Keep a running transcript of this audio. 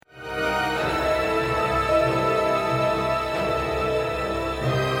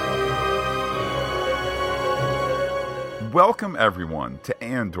Welcome, everyone, to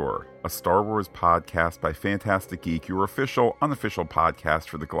Andor, a Star Wars podcast by Fantastic Geek, your official, unofficial podcast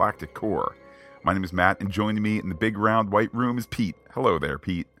for the Galactic Core. My name is Matt, and joining me in the big round white room is Pete. Hello there,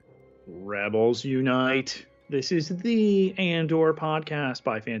 Pete. Rebels Unite. This is the Andor podcast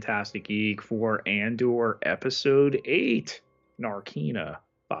by Fantastic Geek for Andor Episode 8, Narkina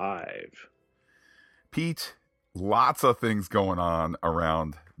 5. Pete, lots of things going on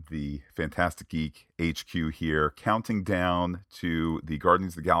around the Fantastic Geek HQ here, counting down to the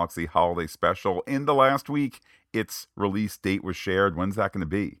Guardians of the Galaxy holiday special. In the last week, its release date was shared. When's that going to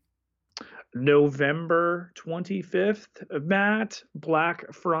be? November 25th, Matt,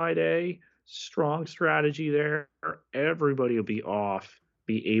 Black Friday. Strong strategy there. Everybody will be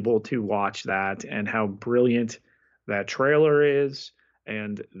able to watch that, and how brilliant that trailer is,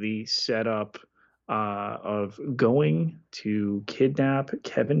 and the setup of going to kidnap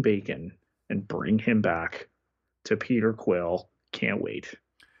Kevin Bacon and bring him back to Peter Quill. Can't wait.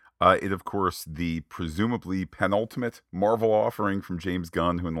 It, of course, the presumably penultimate Marvel offering from James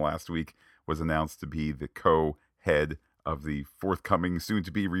Gunn, who in the last week was announced to be the co-head of the forthcoming,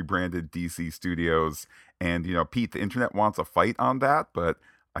 soon-to-be rebranded DC Studios. And, you know, Pete, the internet wants a fight on that, but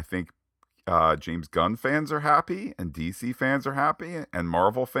I think James Gunn fans are happy, and DC fans are happy, and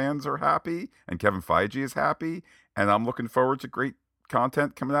Marvel fans are happy, and Kevin Feige is happy, and I'm looking forward to great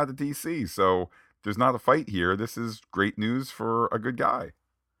content coming out of DC. So there's not a fight here. This is great news for a good guy.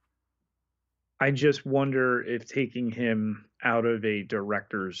 I just wonder if taking him out of a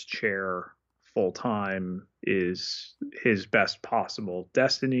director's chair full-time is his best possible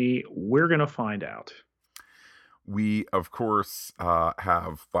destiny. We're going to find out. We, of course,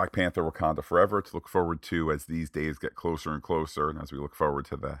 have Black Panther Wakanda Forever to look forward to as these days get closer and closer, and as we look forward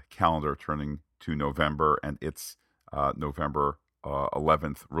to the calendar turning to November and its November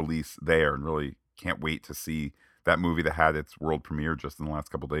 11th release there, and really can't wait to see that movie that had its world premiere just in the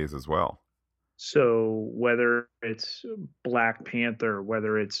last couple of days as well. So whether it's Black Panther,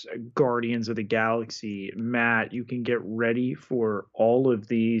 whether it's Guardians of the Galaxy, Matt, you can get ready for all of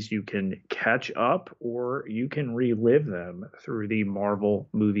these. You can catch up, or you can relive them through the Marvel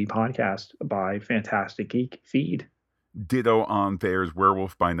Movie Podcast by Fantastic Geek feed. Ditto on theirs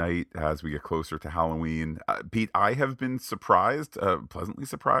Werewolf by Night as we get closer to Halloween. Pete, I have been surprised, pleasantly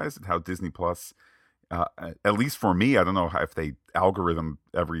surprised at how Disney Plus, at least for me, I don't know if they algorithm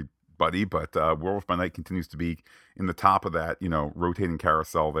everybody, but Werewolf by Night continues to be in the top of that, you know, rotating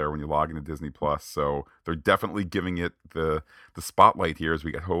carousel there when you log into Disney Plus. So they're definitely giving it the spotlight here as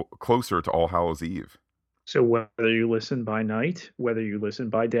we get closer to All Hallows Eve. So whether you listen by night, whether you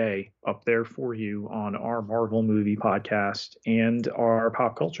listen by day, up there for you on our Marvel Movie Podcast and our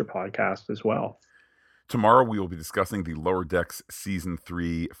Pop Culture Podcast as well. Tomorrow we will be discussing the Lower Decks Season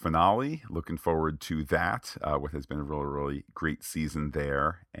 3 finale. Looking forward to that, what has been a really, really great season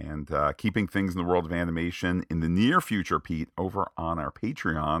there. And keeping things in the world of animation in the near future, Pete, over on our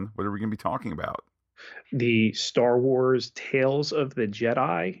Patreon, what are we going to be talking about? The Star Wars Tales of the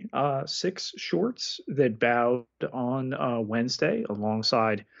Jedi 6 shorts that bowed on Wednesday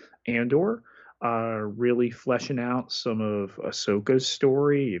alongside Andor, really fleshing out some of Ahsoka's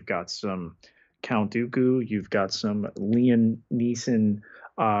story. You've got some Count Dooku, you've got some Liam Neeson,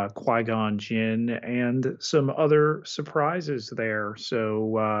 Qui-Gon Jinn, and some other surprises there.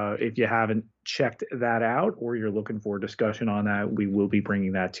 So if you haven't checked that out, or you're looking for a discussion on that, we will be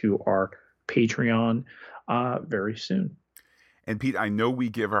bringing that to our Patreon very soon. And Pete, I know we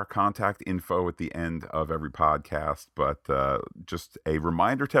give our contact info at the end of every podcast, but just a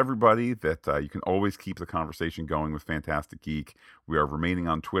reminder to everybody that you can always keep the conversation going with Fantastic Geek. We are remaining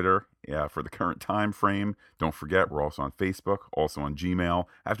on Twitter for the current time frame. Don't forget, we're also on Facebook, also on Gmail.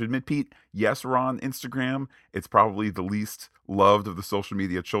 I have to admit, Pete, yes, we're on Instagram. It's probably the least loved of the social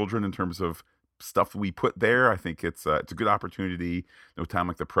media children in terms of stuff we put there. I think it's a good opportunity, no time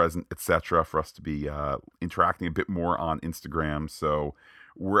like the present, etc., for us to be interacting a bit more on Instagram. So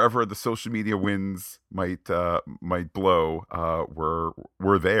wherever the social media winds might blow,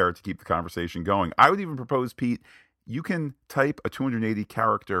 we're there to keep the conversation going. I would even propose, Pete, you can type a 280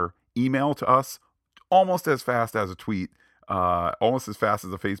 character email to us almost as fast as a tweet, almost as fast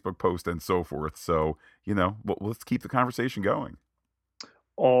as a Facebook post, and so forth. So, you know, let's keep the conversation going.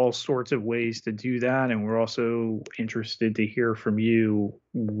 All sorts of ways to do that, and we're also interested to hear from you.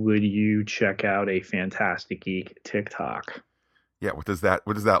 Would you check out a Fantastic Geek TikTok? Yeah, what does that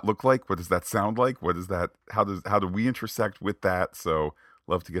look like? What does that sound like? What is that? How do we intersect with that? So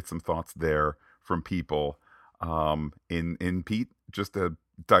love to get some thoughts there from people. In Pete, just a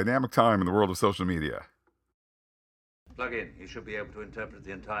dynamic time in the world of social media. Plug in. You should be able to interpret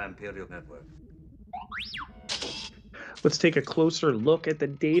the entire Imperial network. Let's take a closer look at the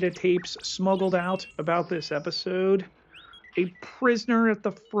data tapes smuggled out about this episode. A prisoner at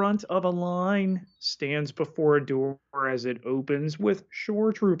the front of a line stands before a door as it opens, with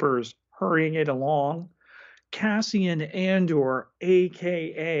shore troopers hurrying it along. Cassian Andor,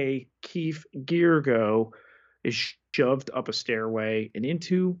 aka Keith Girgo, is shoved up a stairway and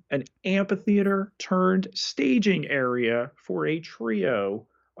into an amphitheater turned staging area for a trio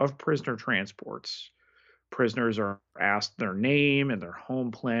of prisoner transports. Prisoners are asked their name and their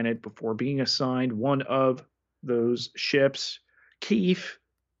home planet before being assigned one of those ships. Keith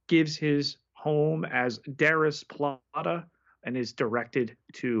gives his home as Darius Plata and is directed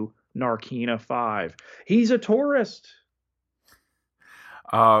to Narkina 5. He's a tourist.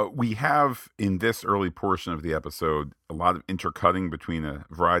 We have in this early portion of the episode a lot of intercutting between a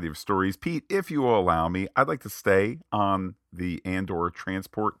variety of stories. Pete, if you will allow me, I'd like to stay on the Andor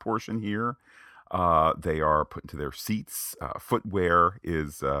transport portion here. They are put into their seats. Footwear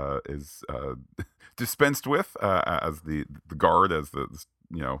is dispensed with as the guard, as the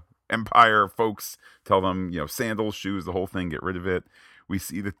Empire folks tell them, sandals, shoes, the whole thing, get rid of it. We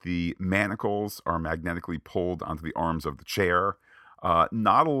see that the manacles are magnetically pulled onto the arms of the chair.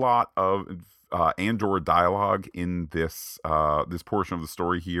 Not a lot of Andor dialogue in this portion of the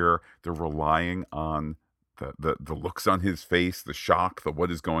story here. They're relying on the looks on his face, the shock, the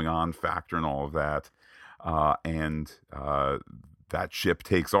what is going on factor, and all of that. And that ship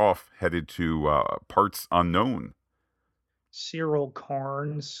takes off, headed to parts unknown. Cyril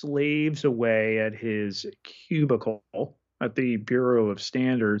Karn slaves away at his cubicle at the Bureau of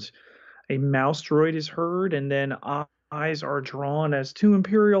Standards. A mouse droid is heard, and then eyes are drawn as two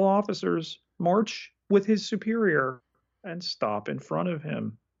Imperial officers march with his superior and stop in front of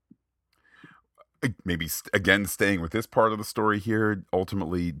him. Maybe again staying with this part of the story here.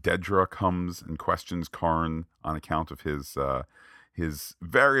 Ultimately, Dedra comes and questions Karn on account of his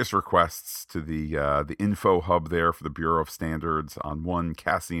various requests to the info hub there for the Bureau of Standards on one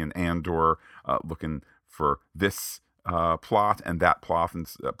Cassian Andor, looking for this plot and that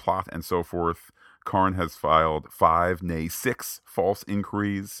plot and so forth. Karn has filed 5, nay 6 false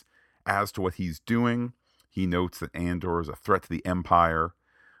inquiries as to what he's doing. He notes that Andor is a threat to the Empire,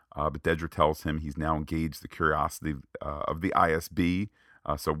 but Dedra tells him he's now engaged the curiosity of the ISB.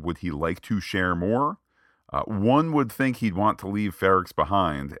 So would he like to share more? One would think he'd want to leave Ferrix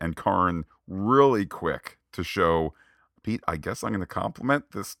behind, and Karn really quick to show, Pete, I guess I'm going to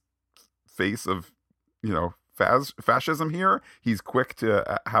compliment this face of, fascism here. He's quick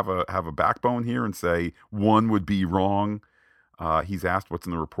to have a backbone here and say one would be wrong. He's asked what's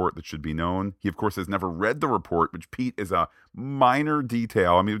in the report that should be known. He, of course, has never read the report, which, Pete, is a minor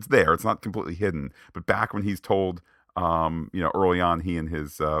detail. I mean, it's there. It's not completely hidden. But back when he's told, early on, he and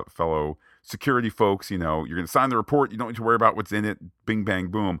his fellow security folks, you're going to sign the report. You don't need to worry about what's in it. Bing, bang,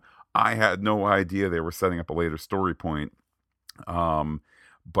 boom. I had no idea they were setting up a later story point.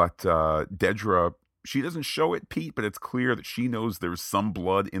 But Dedra, she doesn't show it, Pete, but it's clear that she knows there's some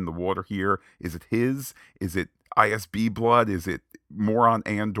blood in the water here. Is it his? Is it ISB blood? Is it more on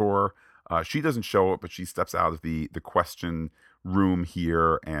Andor? She doesn't show it, but she steps out of the question room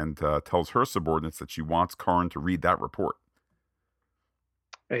here and tells her subordinates that she wants Karn to read that report.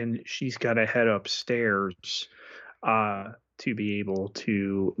 And she's got to head upstairs to be able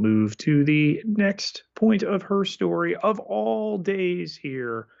to move to the next point of her story of all days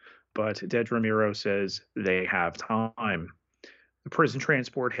here. But Dedra Miro says they have time. The prison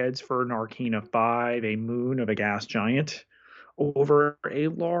transport heads for Narkina 5, a moon of a gas giant, over a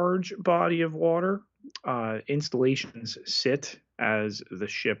large body of water. Installations sit as the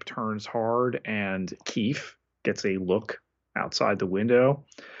ship turns hard, and Keith gets a look outside the window.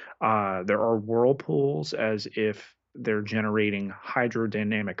 There are whirlpools as if they're generating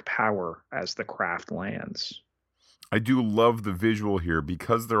hydrodynamic power as the craft lands. I do love the visual here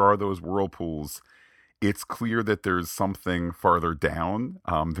because there are those whirlpools. It's clear that there's something farther down.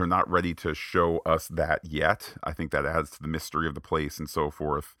 They're not ready to show us that yet. I think that adds to the mystery of the place and so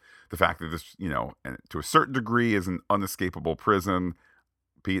forth. The fact that this, to a certain degree, is an unescapable prison.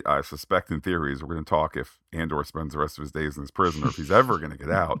 Pete, I suspect in theories we're going to talk if Andor spends the rest of his days in this prison or if he's ever going to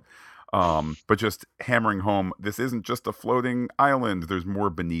get out. But just hammering home, this isn't just a floating island. There's more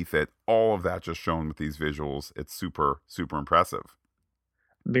beneath it. All of that just shown with these visuals. It's super, super impressive.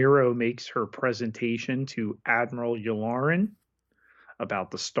 Miro makes her presentation to Admiral Yularen about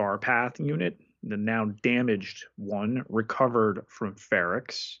the Starpath unit, the now damaged one recovered from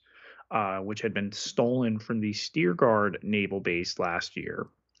Ferrix, which had been stolen from the Steergard naval base last year.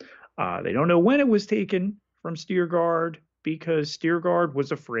 They don't know when it was taken from Steergard because Steergard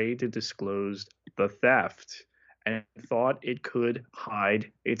was afraid to disclose the theft. and thought it could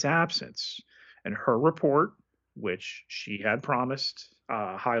hide its absence. And her report, which she had promised,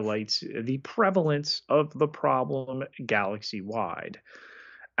 highlights the prevalence of the problem galaxy wide.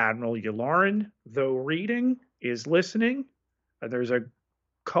 Admiral Yularen, though reading, is listening. There's a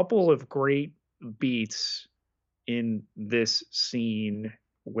couple of great beats in this scene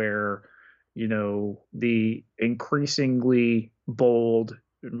where, the increasingly bold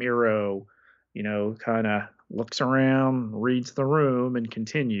Miro, kind of looks around, reads the room, and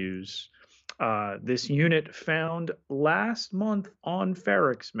continues. This unit found last month on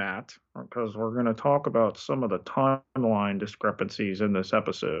Ferrix, Matt, because we're going to talk about some of the timeline discrepancies in this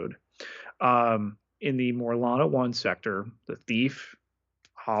episode. In the Morlana 1 sector, the thief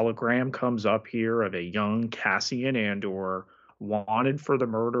hologram comes up here of a young Cassian Andor wanted for the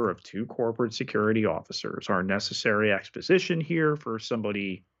murder of two corporate security officers. Our necessary exposition here for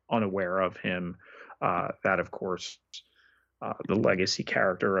somebody unaware of him, that, of course, the legacy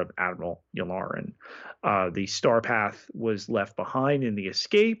character of Admiral Yularen. The star path was left behind in the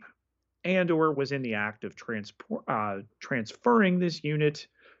escape. Andor was in the act of transferring this unit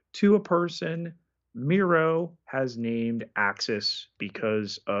to a person Miro has named Axis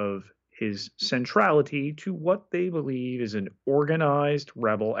because of his centrality to what they believe is an organized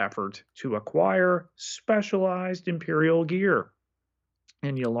rebel effort to acquire specialized Imperial gear.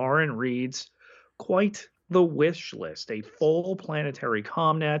 And Yularen reads quite the wish list, a full planetary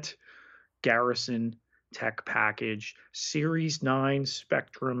comnet, garrison tech package, Series 9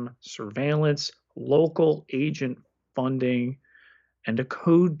 Spectrum surveillance, local agent funding, and a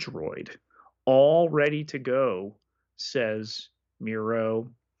code droid, all ready to go, says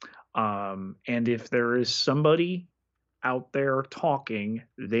Miro. And if there is somebody out there talking,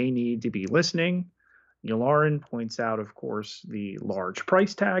 they need to be listening. Yularen points out, of course, the large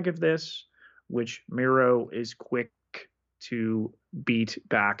price tag of this, which Miro is quick to beat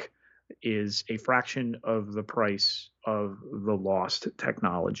back, is a fraction of the price of the lost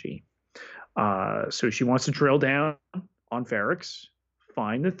technology. So she wants to drill down on Ferrix,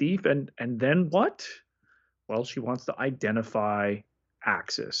 find the thief, and then what? Well, she wants to identify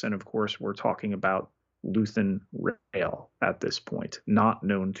Axis, and of course, we're talking about Luthen Rail at this point, not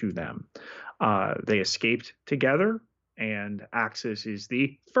known to them. They escaped together, and Axis is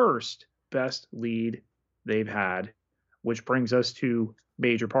the first best lead they've had, which brings us to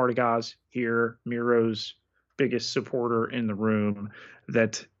Major Partagas here, Miro's biggest supporter in the room,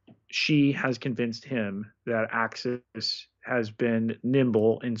 that she has convinced him that Axis has been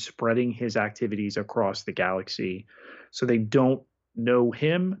nimble in spreading his activities across the galaxy. So they don't know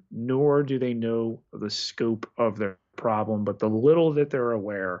him, nor do they know the scope of their problem. But the little that they're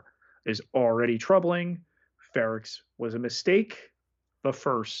aware is already troubling. Ferrix was a mistake, the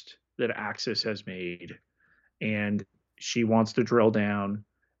first that Axis has made. And she wants to drill down.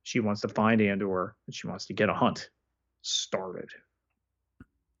 She wants to find Andor, and she wants to get a hunt started.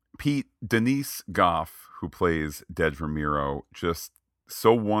 Pete, Denise Goff, who plays Dedra Miro, just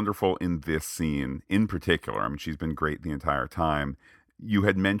so wonderful in this scene in particular. I mean, she's been great the entire time. You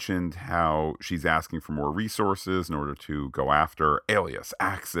had mentioned how she's asking for more resources in order to go after Alias,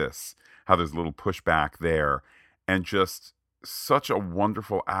 Axis, how there's a little pushback there. And just such a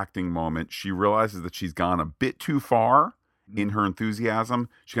wonderful acting moment. She realizes that she's gone a bit too far in her enthusiasm.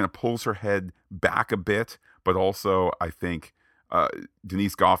 She kind of pulls her head back a bit, but also, I think,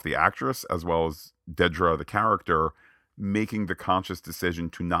 Denise Goff, the actress, as well as Dedra, the character, making the conscious decision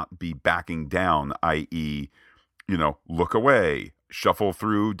to not be backing down, i.e., look away, shuffle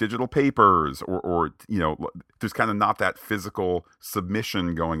through digital papers, or there's kind of not that physical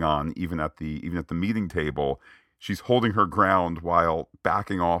submission going on even at the meeting table. She's holding her ground while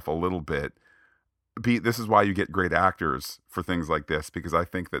backing off a little bit. Pete, this is why you get great actors for things like this, because I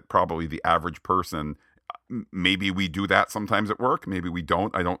think that probably the average person, maybe we do that sometimes at work, maybe we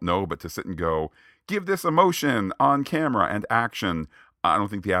don't, I don't know, but to sit and go, give this emotion on camera and action, I don't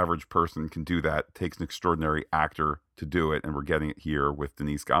think the average person can do that. It takes an extraordinary actor to do it, and we're getting it here with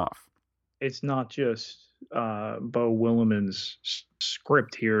Denise Goff. It's not just Bo Williman's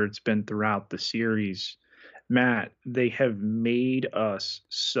script here, it's been throughout the series. Matt, they have made us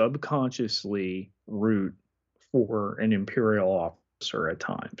subconsciously root for an Imperial officer at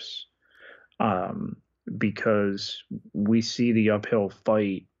times, um, because we see the uphill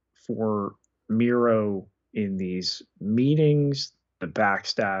fight for Miro in these meetings, the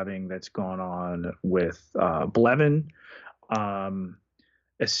backstabbing that's gone on with Blevin, um,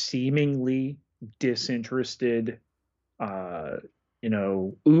 a seemingly disinterested, uh,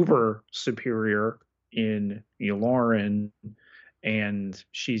 uber superior in Yularen, and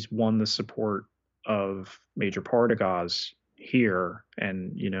she's won the support of Major Partagas here,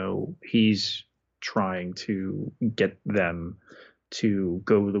 and he's trying to get them to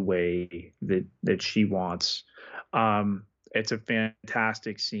go the way that she wants. It's a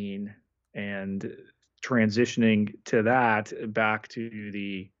fantastic scene, and transitioning to that back to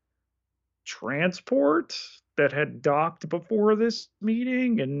the transport that had docked before this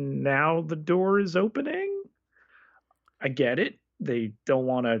meeting, and now the door is opening. I get it. They don't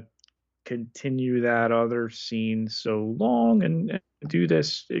want to continue that other scene so long and do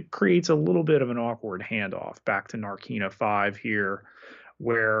this. It creates a little bit of an awkward handoff back to Narkina 5 here,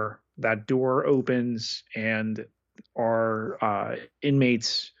 where that door opens and our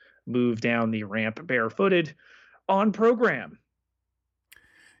inmates move down the ramp barefooted on program.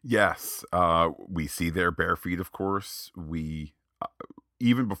 Yes, we see their bare feet, of course. We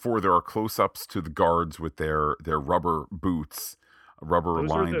even before there are close-ups to the guards with their rubber boots, rubber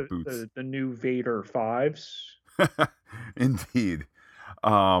Those are lined the boots. the, the new Vader fives. Indeed.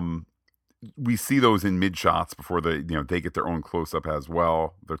 Um, we see those in mid shots before they get their own close-up as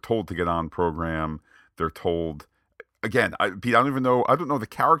well. They're told to get on program. They're told again, Pete, I don't know the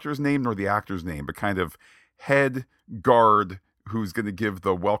character's name nor the actor's name, but kind of head guard who's going to give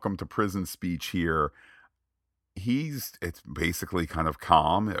the welcome to prison speech here. It's basically kind of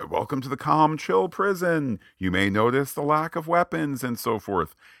calm. Welcome to the calm, chill prison. You may notice the lack of weapons and so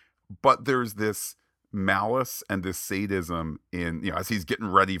forth. But there's this malice and this sadism in, as he's getting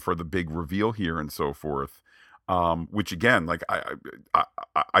ready for the big reveal here and so forth. Which again, like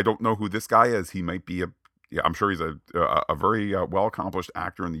I don't know who this guy is. He might be yeah, I'm sure he's a very well accomplished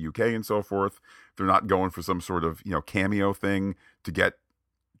actor in the UK and so forth. They're not going for some sort of cameo thing to get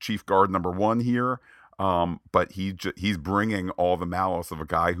Chief Guard number one here. But he's bringing all the malice of a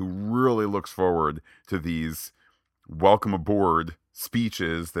guy who really looks forward to these welcome aboard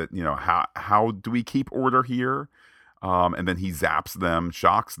speeches that how do we keep order here, and then he zaps them,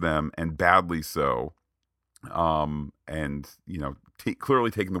 shocks them, and badly so, and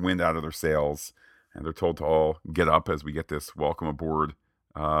clearly taking the wind out of their sails, and they're told to all get up as we get this welcome aboard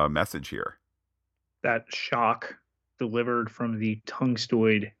message here. That shock delivered from the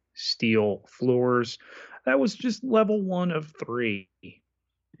tungstoid steel floors, that was just level 1 of 3.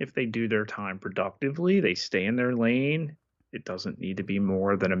 If they do their time productively, they stay in their lane, it doesn't need to be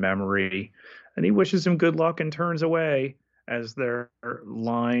more than a memory. And he wishes him good luck and turns away as they're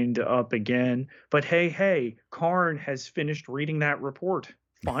lined up again. But hey, hey, Karn has finished reading that report.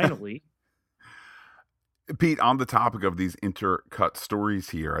 Finally. Pete, on the topic of these intercut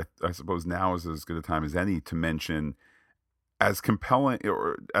stories here, I suppose now is as good a time as any to mention as compelling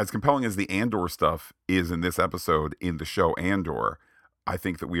as the Andor stuff is in this episode in the show Andor. I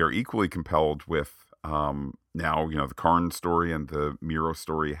think that we are equally compelled with now the Karn story and the Miro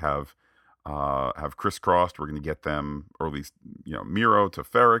story have crisscrossed. We're going to get them, or at least Miro to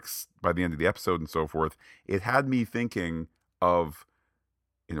Ferrix by the end of the episode and so forth. It had me thinking of,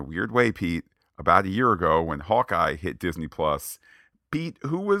 in a weird way, Pete, about a year ago when Hawkeye hit Disney Plus. Pete,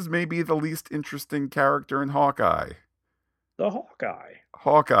 who was maybe the least interesting character in Hawkeye? The Hawkeye.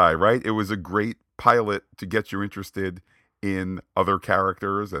 Hawkeye, right? It was a great pilot to get you interested in other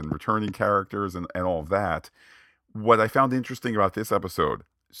characters and returning characters and all of that. What I found interesting about this episode,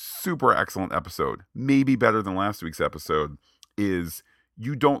 super excellent episode, maybe better than last week's episode, is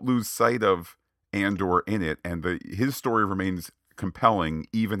you don't lose sight of Andor in it, and his story remains compelling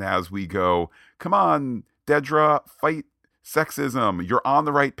even as we go, come on, Dedra, fight sexism. You're on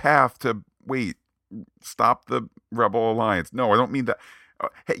the right path to stop the Rebel Alliance. No, I don't mean that.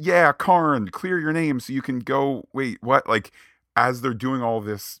 Hey, yeah, Karn, clear your name so you can go. Wait, what? Like, as they're doing all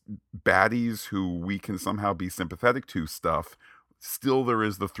this baddies who we can somehow be sympathetic to stuff, still there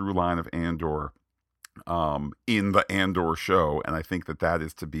is the through line of Andor in the Andor show. And I think that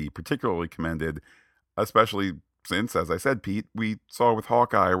is to be particularly commended, especially since, as I said, Pete, we saw with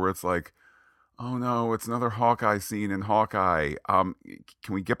Hawkeye where it's like, oh no, it's another Hawkeye scene in Hawkeye. Can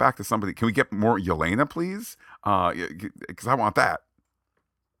we get back to somebody? Can we get more Yelena, please? Because I want that.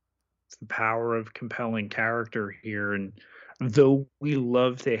 It's the power of compelling character here. And though we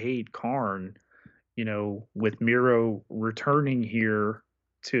love to hate Karn, with Miro returning here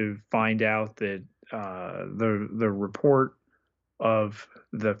to find out that the report of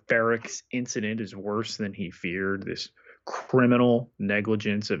the Ferrix incident is worse than he feared. This criminal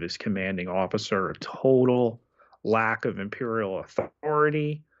negligence of his commanding officer, a total lack of imperial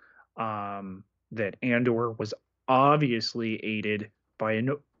authority. That Andor was obviously aided by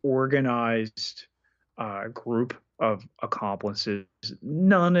an organized group of accomplices.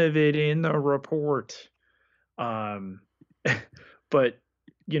 None of it in the report. Um, but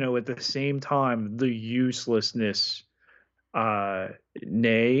at the same time, the uselessness, uh,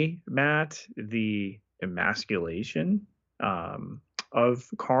 nay, Matt, the emasculation um, of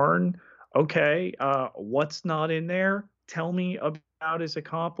Karn. Okay, what's not in there? Tell me about his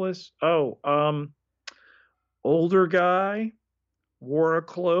accomplice. Oh, older guy, wore a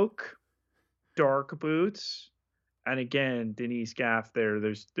cloak, dark boots, and again, Denise Gaff.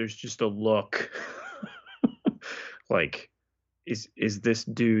 There's just a look like, is this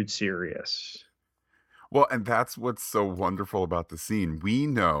dude serious? Well, and that's what's so wonderful about the scene. We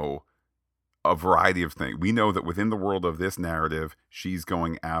know a variety of things. We know that within the world of this narrative, she's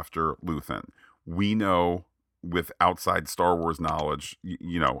going after Luthen. We know with outside Star Wars knowledge,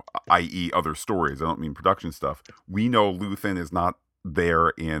 i.e., other stories, I don't mean production stuff, we know Luthen is not there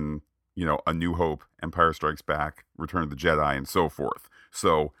in, A New Hope, Empire Strikes Back, Return of the Jedi, and so forth.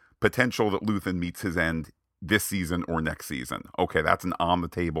 So, potential that Luthen meets his end this season or next season. Okay, that's an on the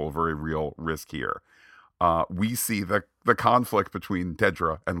table, very real risk here. We see the conflict between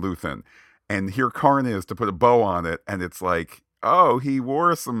Dedra and Luthen. And here Karn is to put a bow on it, and it's like, oh, he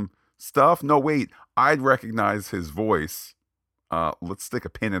wore some stuff. No, wait, I'd recognize his voice. Let's stick a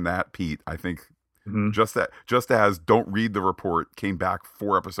pin in that, Pete. I think Mhm. just as Don't Read the Report came back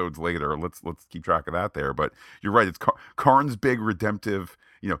 4 episodes later. Let's keep track of that there. But you're right. It's Karn's big redemptive,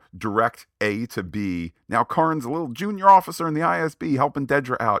 direct A to B. Now Karn's a little junior officer in the ISB helping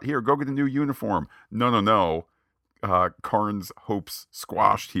Dedra out. Here, go get a new uniform. No, no, no. Karn's hopes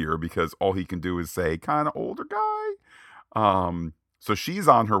squashed here because all he can do is say, kind of older guy. So she's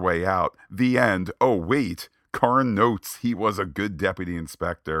on her way out. The end. Oh, wait. Karn notes he was a good deputy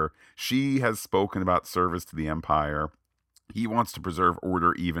inspector. She has spoken about service to the Empire. He wants to preserve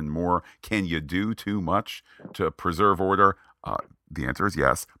order even more. Can you do too much to preserve order? The answer is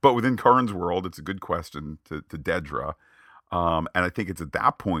yes. But within Karn's world, it's a good question to Dedra. And I think it's at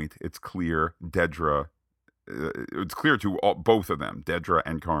that point, it's clear it's clear to both of them, Dedra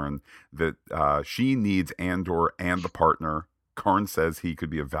and Karn, that she needs Andor and the partner. Karn says he could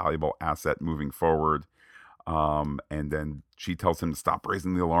be a valuable asset moving forward. And then she tells him to stop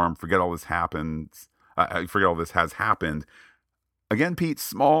raising the alarm. Forget all this happens. Forget all this has happened. Again, Pete,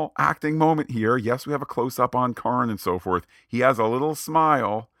 small acting moment here. Yes, we have a close up on Karn and so forth. He has a little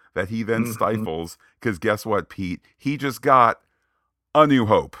smile that he then Mhm. stifles because guess what, Pete? He just got A New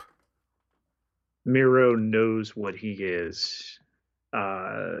Hope. Miro knows what he is.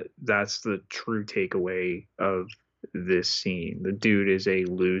 That's the true takeaway of this scene. The dude is a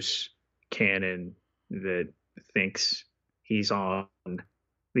loose cannon that thinks he's on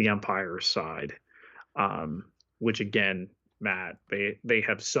the Empire's side. Which again, Matt, they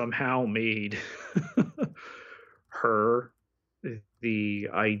have somehow made her the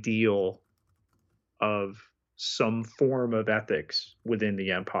ideal of some form of ethics within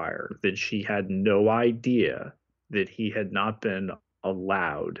the empire, that she had no idea that he had not been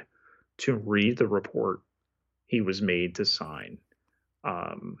allowed to read the report he was made to sign.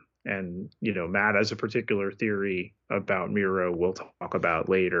 And Matt has a particular theory about Miro we'll talk about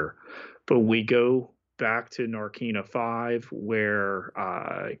later. But we go back to Narkina 5, where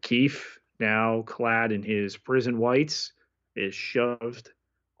Keith, now clad in his prison whites, is shoved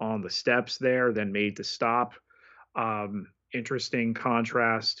on the steps there, then made to stop. Interesting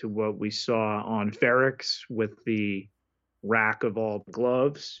contrast to what we saw on Ferrex with the rack of all the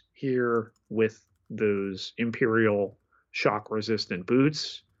gloves, here with those Imperial shock resistant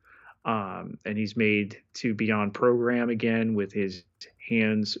boots. And he's made to be on program again with his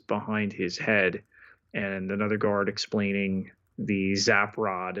hands behind his head. And another guard explaining the zap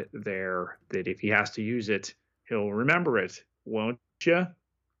rod there, that if he has to use it, he'll remember it, won't you?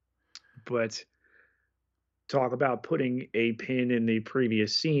 But talk about putting a pin in the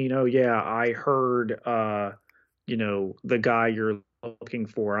previous scene. Oh yeah, I heard the guy you're looking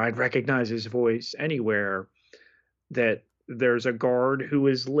for. I'd recognize his voice anywhere. That there's a guard who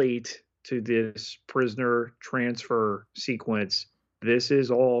is late to this prisoner transfer sequence. This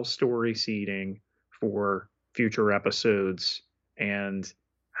is all story seeding for future episodes and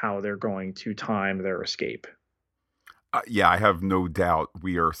how they're going to time their escape. Yeah, I have no doubt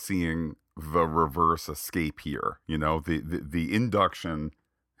we are seeing the reverse escape here. The induction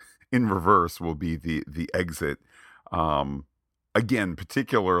in reverse will be the exit. Um, Again,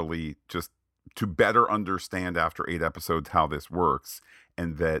 particularly just to better understand after 8 episodes how this works,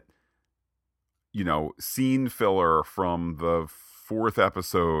 and that scene filler from the fourth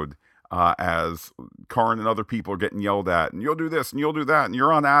episode. As Karn and other people are getting yelled at, and you'll do this and you'll do that, and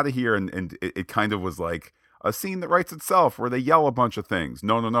you're on out of here, and it kind of was like, a scene that writes itself where they yell a bunch of things.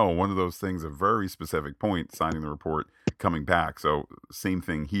 No, no, no. One of those things, a very specific point, signing the report, coming back. So, same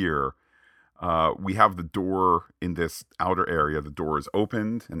thing here. We have the door in this outer area. The door is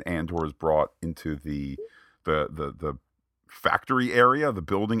opened, and Andor is brought into the factory area, the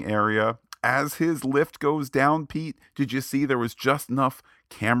building area. As his lift goes down, Pete, did you see there was just enough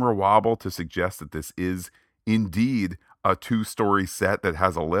camera wobble to suggest that this is indeed a two-story set that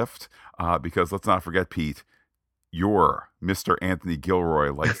has a lift? Because let's not forget, Pete, your Mr. Anthony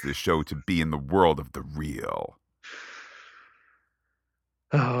Gilroy likes this show to be in the world of the real.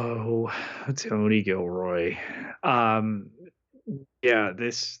 Oh, Tony Gilroy. Um, yeah,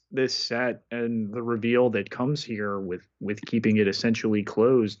 this set and the reveal that comes here with keeping it essentially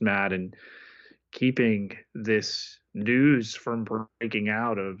closed, Matt, and keeping this news from breaking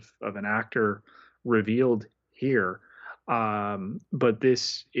out of an actor revealed here. But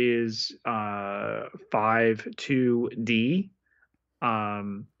this is 5-2D,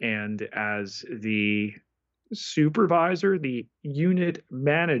 and as the supervisor, the unit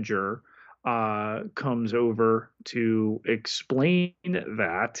manager, comes over to explain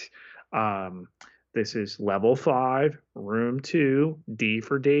that this is level 5, room 2, D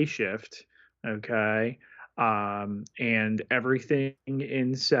for day shift. Okay. And everything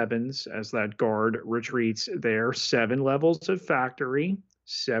in sevens as that guard retreats there. 7 levels of factory,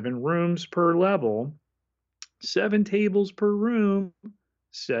 7 rooms per level, 7 tables per room,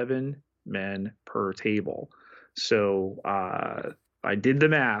 7 men per table. So I did the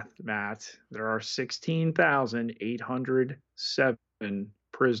math, Matt. There are 16,807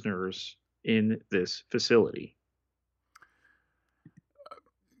 prisoners in this facility.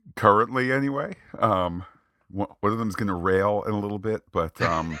 Currently, anyway. One of them's going to rail in a little bit, but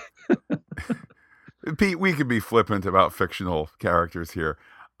Pete, we could be flippant about fictional characters here.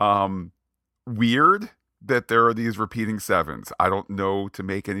 Um, Weird that there are these repeating sevens. I don't know to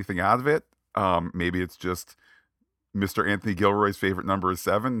make anything out of it. Maybe it's just Mr. Anthony Gilroy's favorite number is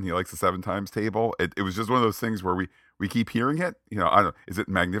 7. He likes the 7 times table. It was just one of those things where we keep hearing it. You know, I don't. Is it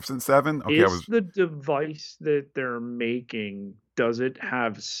Magnificent Seven? Okay, I Is was. the device that they're making, does it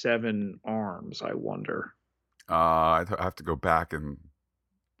have 7 arms, I wonder? I have to go back and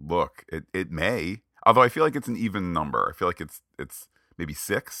look. It may, although I feel like it's an even number. I feel like it's maybe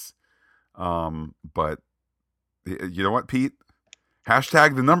 6. But you know what, Pete?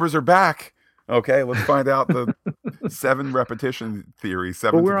 Hashtag the numbers are back. Okay, let's find out the 7 repetition theory, But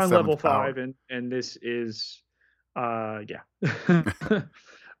 7 to we're the on level 7th five, power. and this is yeah.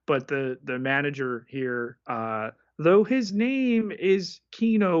 But the manager here, though his name is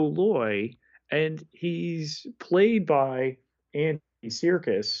Kino Loy, and he's played by Andy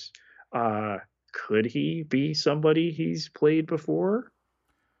Serkis, uh, could he be somebody he's played before?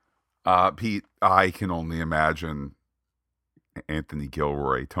 Pete, I can only imagine Anthony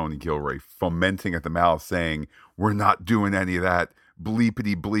Gilroy, Tony Gilroy, fomenting at the mouth, saying, "We're not doing any of that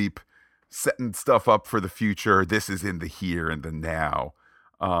bleepity bleep, setting stuff up for the future. This is in the here and the now."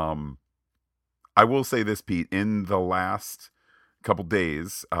 Um, I will say this, Pete. In the last couple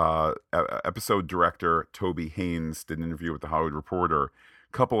days, episode director Toby Haynes did an interview with the Hollywood Reporter.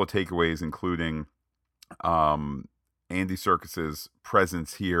 Couple of takeaways, including um, Andy Serkis's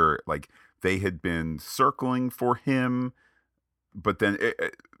presence here. Like they had been circling for him, but then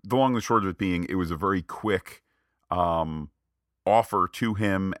the long and short of it being, it was a very quick um, offer to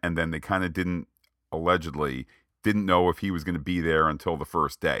him, and then they kind of allegedly didn't know if he was going to be there until the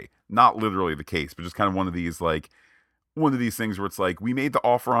first day. Not literally the case, but just kind of one of these things where it's like, we made the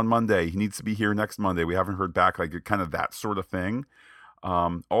offer on Monday, he needs to be here next Monday, we haven't heard back, like kind of that sort of thing.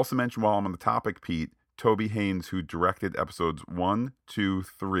 Also mentioned while I'm on the topic, Pete, Toby Haynes, who directed episodes 1, 2,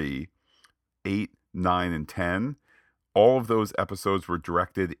 3, 8, 9, and 10. All of those episodes were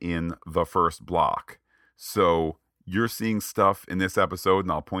directed in the first block. So you're seeing stuff in this episode,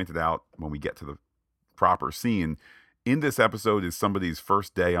 and I'll point it out when we get to the proper scene. In this episode is somebody's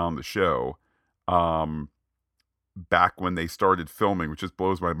first day on the show. Back when they started filming, which just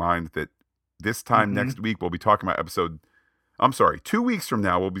blows my mind that this time Mm-hmm. next week we'll be talking about episode. I'm sorry, 2 weeks from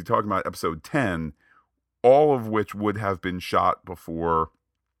now we'll be talking about episode 10, all of which would have been shot before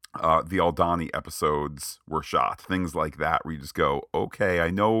the Aldani episodes were shot. Things like that, where you just go, okay, I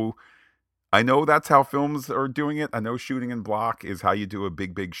know that's how films are doing it. I know shooting in block is how you do a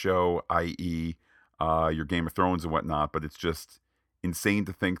big show, i.e., your Game of Thrones and whatnot. But it's just insane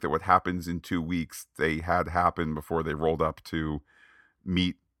to think that what happens in 2 weeks they had happen before they rolled up to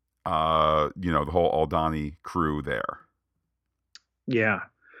meet, the whole Aldani crew there. Yeah.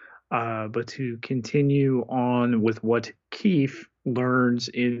 But to continue on with what Keith learns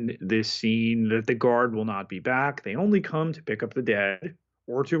in this scene that the guard will not be back. They only come to pick up the dead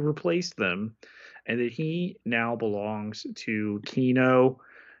or to replace them, and that he now belongs to Kino.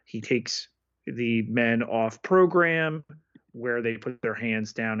 He takes the men off program where they put their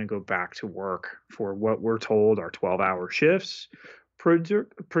hands down and go back to work for what we're told are 12-hour shifts.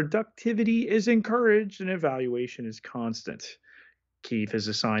 Productivity is encouraged and evaluation is constant. Keith is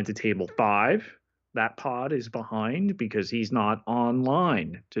assigned to table 5. That pod is behind because he's not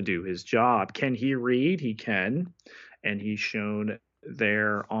online to do his job. Can he read? He can. And he's shown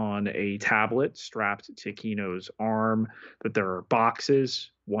there on a tablet strapped to Kino's arm that there are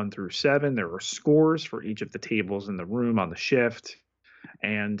boxes 1 through 7. There are scores for each of the tables in the room on the shift.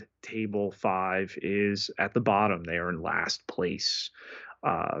 And table 5 is at the bottom. They are in last place.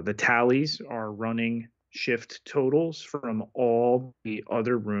 The tallies are running shift totals from all the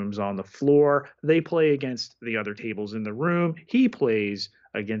other rooms on the floor. They play against the other tables in the room. He plays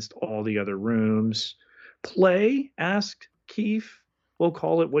against all the other rooms. Play? Asked Keith. We'll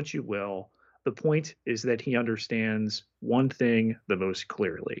call it what you will. The point is that he understands one thing the most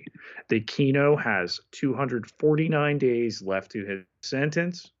clearly. The Kino has 249 days left to his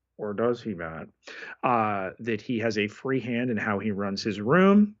sentence, or does he, Matt? That he has a free hand in how he runs his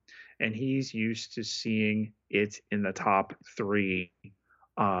room, and he's used to seeing it in the top 3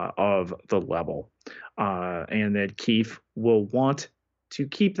 of the level, and that Keith will want to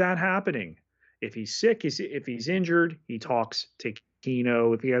keep that happening. If he's sick, if he's injured, he talks to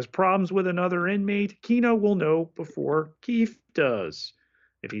Kino. If he has problems with another inmate, Kino will know before Keith does.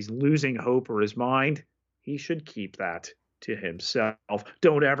 If he's losing hope or his mind, he should keep that to himself.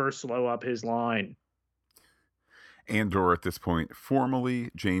 Don't ever slow up his line. Andor at this point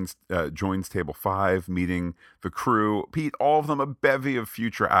formally joins Table 5, meeting the crew. Pete, all of them a bevy of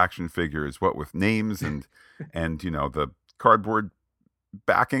future action figures, what with names and the cardboard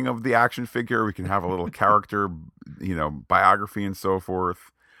backing of the action figure. We can have a little character, biography and so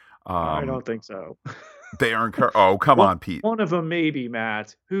forth. I don't think so. They are oh, come Well, on, Pete. one of them maybe,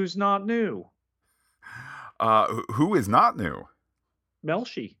 Matt. Who's not new? Who is not new?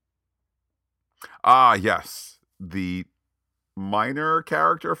 Melshi. Ah, yes. The minor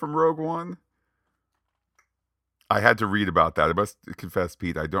character from Rogue One. I had to read about that. I must confess,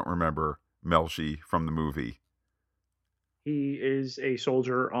 Pete, I don't remember Melshi from the movie. He is a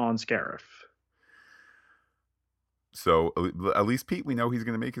soldier on Scarif. So at least, Pete, we know he's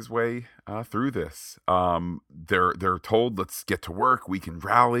going to make his way through this. They're told, let's get to work. We can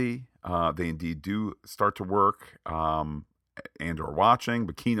rally. They indeed do start to work and are watching.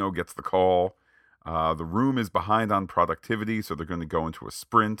 But Kino gets the call. The room is behind on productivity, so they're going to go into a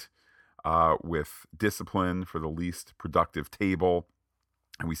sprint with discipline for the least productive table.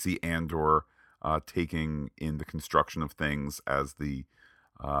 And we see Andor taking in the construction of things as the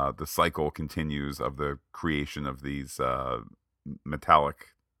cycle continues of the creation of these metallic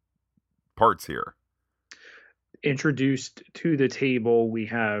parts here. Introduced to the table, we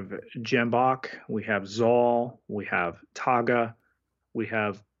have Jembok, we have Zal, we have Taga, we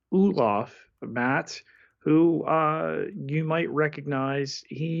have Olaf, Matt, who you might recognize.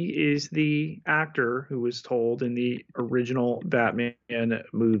 He is the actor who was told in the original Batman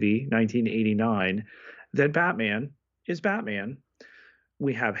movie, 1989, that Batman is Batman.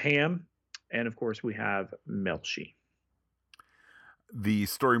 We have Ham, and of course, we have Melshi. The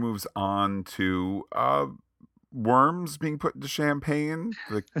story moves on to worms being put into champagne.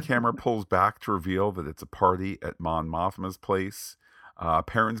 The camera pulls back to reveal that it's a party at Mon Mothma's place.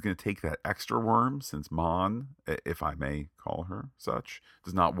 Perrin's going to take that extra worm since Mon, if I may call her such,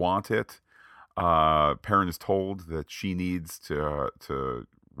 does not want it. Perrin is told that she needs to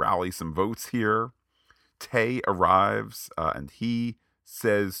rally some votes here. Tay arrives and he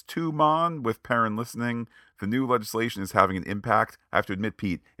says to Mon, with Perrin listening, the new legislation is having an impact. I have to admit,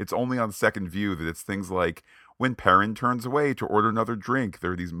 Pete, it's only on second view that it's things like when Perrin turns away to order another drink.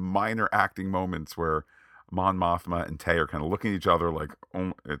 There are these minor acting moments where Mon Mothma and Tay are kind of looking at each other like,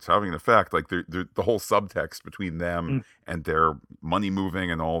 oh, it's having an effect. Like the whole subtext between them and their money moving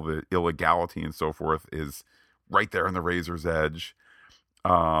and all the illegality and so forth is right there on the razor's edge.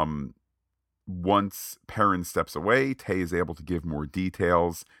 Once Perrin steps away, Tay is able to give more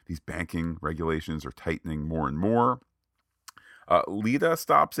details. These banking regulations are tightening more and more. Lita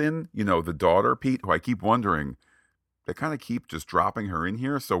stops in, the daughter, Pete, who I keep wondering, they kind of keep just dropping her in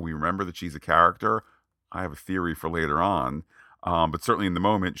here so we remember that she's a character. I have a theory for later on. But certainly in the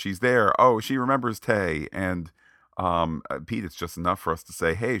moment, she's there. Oh, she remembers Tay. And Pete, it's just enough for us to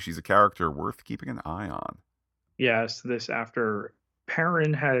say, hey, she's a character worth keeping an eye on. Yes, this after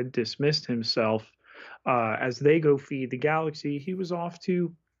Perrin had dismissed himself As they go feed the galaxy, he was off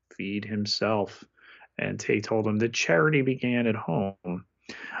to feed himself. And Tay told him that charity began at home.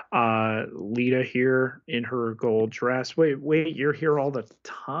 Lita here in her gold dress. Wait, you're here all the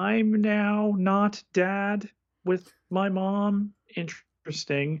time now, not dad, with my mom?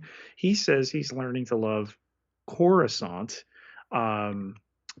 Interesting. He says he's learning to love Coruscant. Um,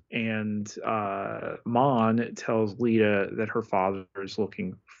 and Mon tells Lita that her father is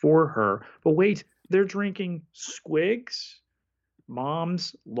looking for her. But wait, they're drinking squigs?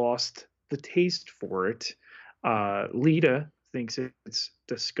 Mom's lost the taste for it. Lita thinks it's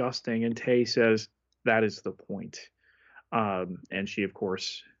disgusting, and Tay says that is the point. And she, of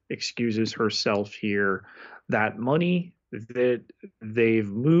course, excuses herself here. That money that they've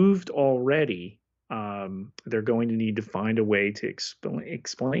moved already, they're going to need to find a way to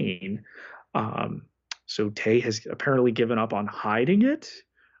explain. Um, so Tay has apparently given up on hiding it.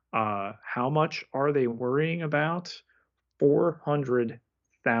 How much are they worrying about?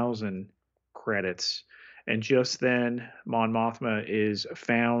 400,000 credits. And just then, Mon Mothma is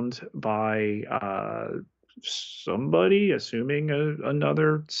found by somebody, assuming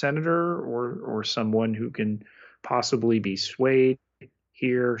another senator or someone who can possibly be swayed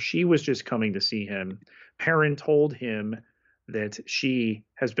here. She was just coming to see him. Perrin told him that she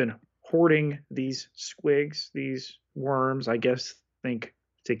has been hoarding these squigs, these worms. I guess think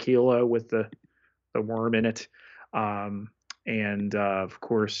tequila with the worm in it. Um, and of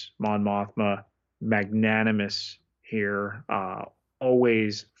course, Mon Mothma, magnanimous here,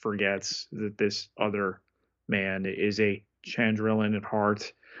 always forgets that this other man is a Chandrilan at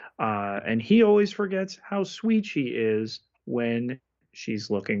heart. And he always forgets how sweet she is when she's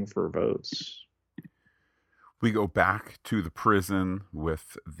looking for votes. We go back to the prison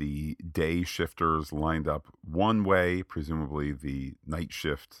with the day shifters lined up one way, presumably the night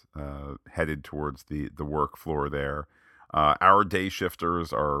shift headed towards the work floor there. Our day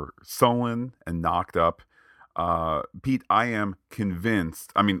shifters are sullen and knocked up. Pete, I am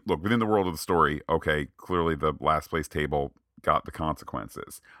convinced. I mean, look, within the world of the story, okay, clearly the last place table got the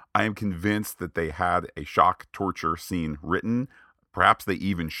consequences. I am convinced that they had a shock torture scene written. Perhaps they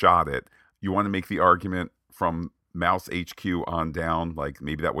even shot it. You want to make the argument from Mouse HQ on down, like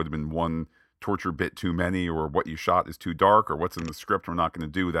maybe that would have been one torture bit too many, or what you shot is too dark, or what's in the script we're not going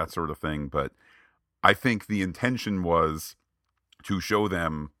to do, that sort of thing. But I think the intention was to show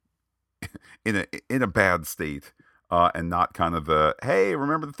them in a bad state, and not kind of the, hey,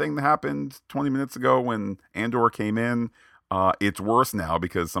 remember the thing that happened 20 minutes ago when Andor came in? It's worse now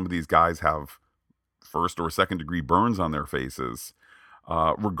because some of these guys have first or second degree burns on their faces.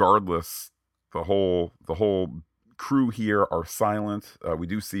 Regardless, the whole crew here are silent. We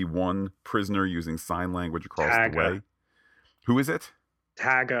do see one prisoner using sign language across the Taga, way. Who is it?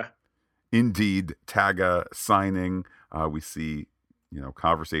 Taga. Indeed, Taga signing. We see,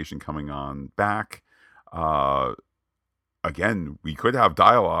 conversation coming on back. Uh, Again, we could have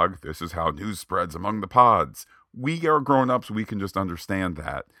dialogue. This is how news spreads among the pods. We are grown ups. We can just understand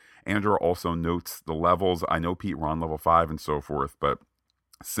that. Andrew also notes the levels. I know, Pete, we're on level 5 and so forth, but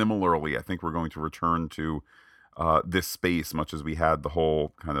similarly, I think we're going to return to this space, much as we had the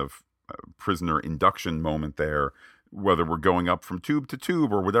whole kind of prisoner induction moment there. Whether we're going up from tube to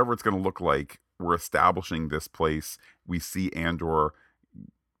tube or whatever it's going to look like, we're establishing this place. We see Andor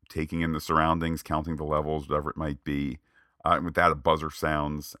taking in the surroundings, counting the levels, whatever it might be. And with that, a buzzer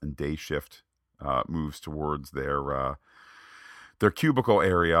sounds, and day shift moves towards their cubicle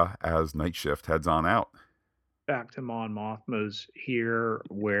area as night shift heads on out. Back to Mon Mothma's here,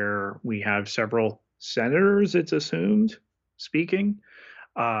 where we have several senators, it's assumed, speaking.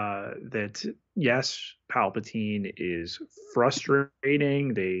 That yes, Palpatine is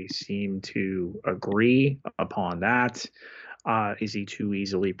frustrating. They seem to agree upon that. Is he too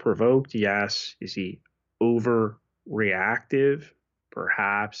easily provoked? Yes. Is he overreactive?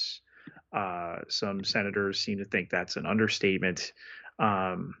 Perhaps. Some senators seem to think that's an understatement.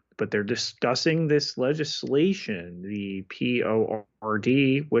 But they're discussing this legislation, the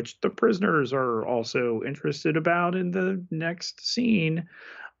PORD, which the prisoners are also interested about in the next scene.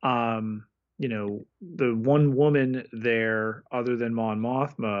 The one woman there, other than Mon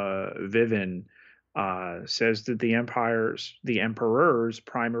Mothma, Vivin, says that the Emperor's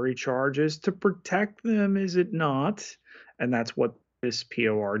primary charge is to protect them, is it not? And that's what this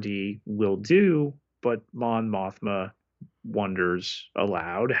PORD will do. But Mon Mothma wonders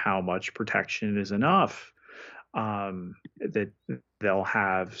aloud how much protection is enough. That they'll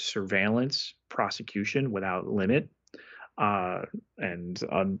have surveillance, prosecution without limit, and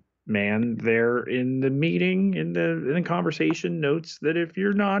man there in the meeting, in the conversation, notes that if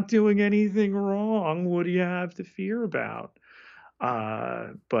you're not doing anything wrong, what do you have to fear about?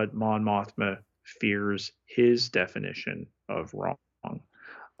 But Mon Mothma fears his definition of wrong.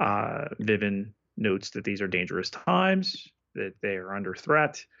 Vivin notes that these are dangerous times, that they are under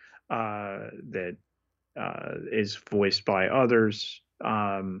threat, that is voiced by others.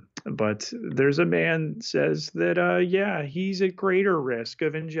 But there's a man says that, yeah, he's at greater risk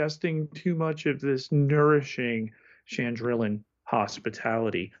of ingesting too much of this nourishing Chandrillan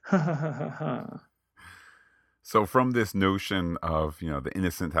hospitality. Ha ha ha ha ha. So from this notion of, the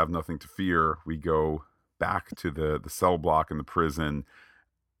innocent have nothing to fear, we go back to the cell block in the prison.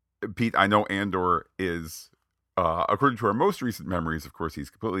 Pete, I know Andor is, according to our most recent memories, of course, he's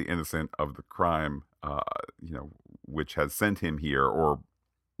completely innocent of the crime, which has sent him here, or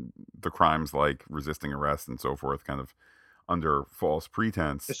the crimes like resisting arrest and so forth, kind of under false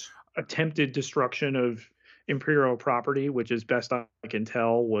pretense. This attempted destruction of Imperial property, which, as best I can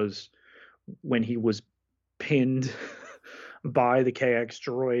tell, was when he was pinned by the KX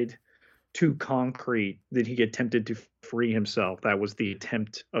droid to concrete that he attempted to free himself. That was the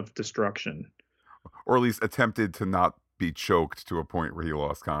attempt of destruction. Or at least attempted to not be choked to a point where he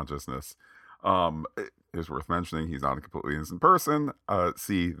lost consciousness. It is worth mentioning he's not a completely innocent person.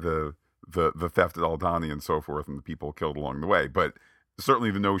 See the theft at Aldani and so forth, and the people killed along the way. But certainly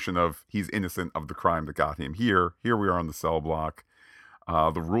the notion of he's innocent of the crime that got him here. Here we are on the cell block.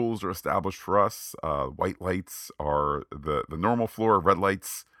 The rules are established for us. White lights are the normal floor. Red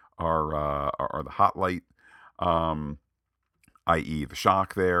lights are the hot light, i.e. the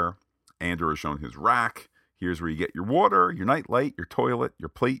shock there. Andor has shown his rack. Here's where you get your water, your nightlight, your toilet, your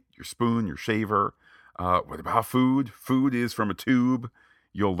plate, your spoon, your shaver. What about food? Food is from a tube.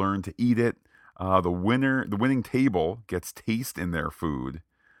 You'll learn to eat it. The winning table gets taste in their food.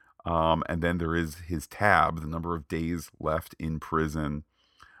 And then there is his tab, the number of days left in prison.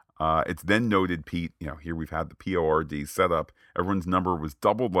 It's then noted, Pete, here we've had the PORD set up. Everyone's number was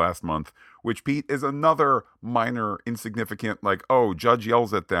doubled last month, which, Pete, is another minor, insignificant, like, oh, judge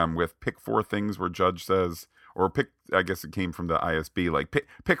yells at them with pick four things where judge says, or pick, I guess it came from the ISB, like,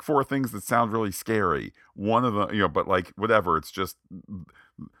 pick four things that sound really scary. One of them, but like, whatever, it's just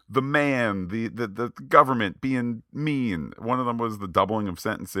the man, the government being mean. One of them was the doubling of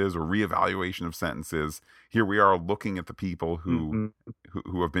sentences or reevaluation of sentences. Here we are looking at the people who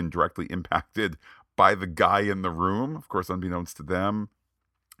Mm-hmm. who have been directly impacted by the guy in the room, of course, unbeknownst to them.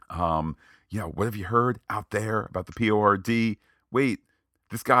 What have you heard out there about the PORD? Wait,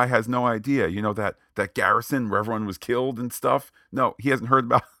 this guy has no idea. That garrison where everyone was killed and stuff. No, he hasn't heard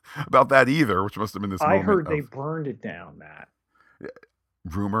about about that either, which must have been this I moment heard they of burned it down, Matt.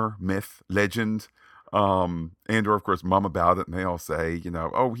 rumor, myth, legend. Andor, of course, mum about it, and they all say,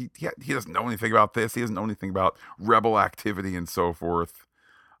 oh, he doesn't know anything about this. He doesn't know anything about rebel activity and so forth.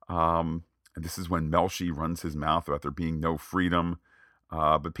 And this is when Melshi runs his mouth about there being no freedom.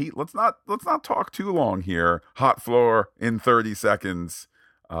 But Pete, let's not talk too long here. Hot floor in 30 seconds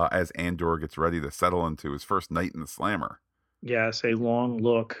as Andor gets ready to settle into his first night in the slammer. Yes, a long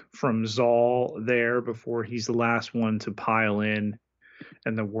look from Zal there before he's the last one to pile in,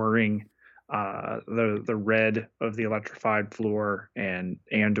 and the whirring, the red of the electrified floor, and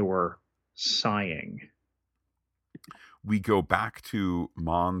Andor sighing. We go back to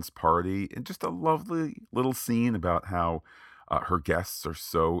Mon's party and just a lovely little scene about how her guests are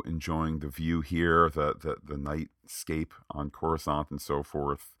so enjoying the view here, the nightscape on Coruscant and so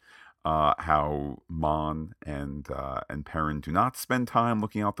forth. How Mon and Perrin do not spend time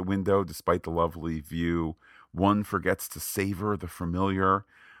looking out the window despite the lovely view. One forgets to savor the familiar.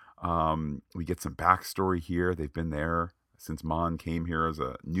 We get some backstory here. They've been there since Mon came here as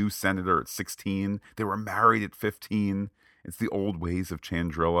a new senator at 16. They were married at 15. It's the old ways of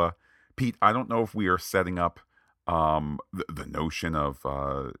Chandrilla. Pete, I don't know if we are setting up the notion of,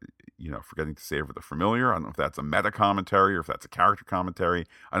 forgetting to savor the familiar. I don't know if that's a meta commentary or if that's a character commentary.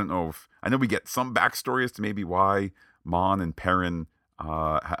 I know we get some backstory as to maybe why Mon and Perrin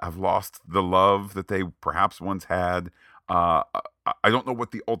have lost the love that they perhaps once had. I don't know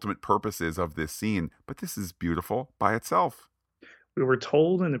what the ultimate purpose is of this scene, but this is beautiful by itself. We were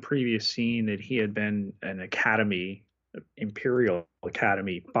told in the previous scene that he had been an academy, Imperial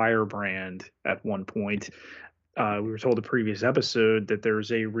Academy firebrand at one point. We were told the previous episode that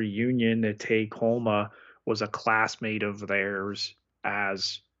there's a reunion that Tay Kolma was a classmate of theirs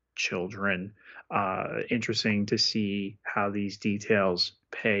as children. Interesting to see how these details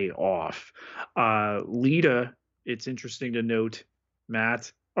pay off. Lita, it's interesting to note,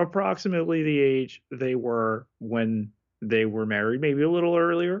 Matt, approximately the age they were when they were married maybe a little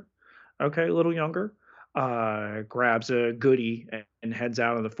earlier, okay, a little younger, grabs a goodie and heads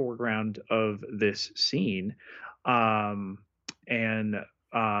out in the foreground of this scene. Um, and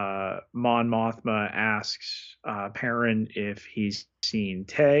Mon Mothma asks Perrin if he's seen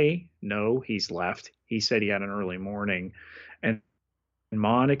Tay. No, he's left. He said he had an early morning. And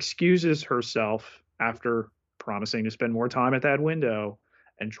Mon excuses herself after promising to spend more time at that window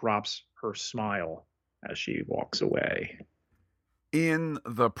and drops her smile as she walks away. In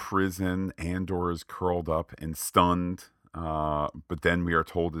the prison, Andor is curled up and stunned, but then we are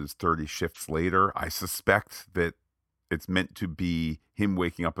told it is 30 shifts later. I suspect that it's meant to be him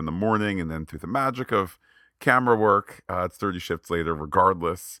waking up in the morning, and then through the magic of camera work, it's 30 shifts later,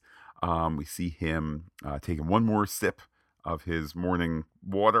 regardless. We see him taking one more sip of his morning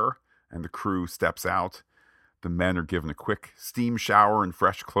water, and the crew steps out. The men are given a quick steam shower and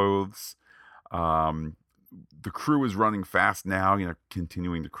fresh clothes. Um, the crew is running fast now,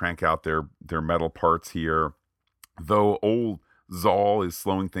 continuing to crank out their metal parts here. Though old Zal is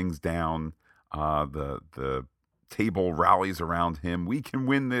slowing things down, the table rallies around him. We can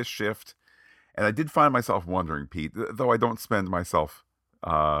win this shift. And I did find myself wondering, Pete, though I don't spend a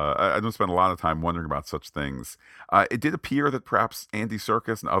lot of time wondering about such things. It did appear that perhaps Andy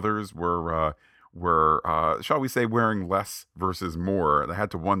Serkis and others were, shall we say, wearing less versus more. And I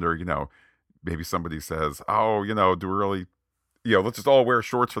had to wonder, maybe somebody says, "Oh, do we really, let's just all wear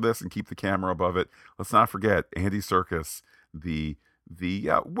shorts for this and keep the camera above it." Let's not forget Andy Serkis, the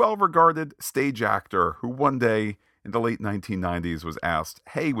well-regarded stage actor who one day in the late 1990s was asked,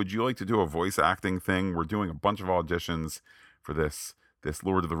 "Hey, would you like to do a voice acting thing? We're doing a bunch of auditions for this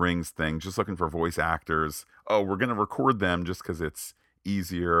Lord of the Rings thing, just looking for voice actors. Oh, we're going to record them just because it's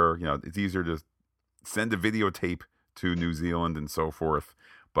easier. It's easier to send a videotape to New Zealand and so forth."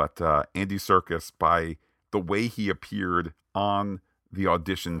 But Andy Serkis, by the way he appeared on the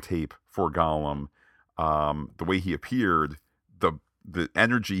audition tape for Gollum, the way he appeared, the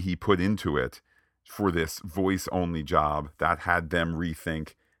energy he put into it for this voice only job, that had them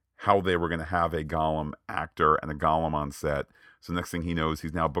rethink how they were going to have a Gollum actor and a Gollum on set. So next thing he knows,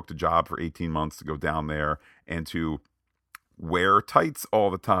 he's now booked a job for 18 months to go down there and to wear tights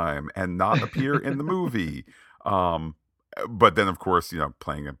all the time and not appear in the movie. But then, of course,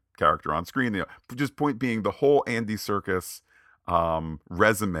 playing a character on screen. Just point being, the whole Andy Serkis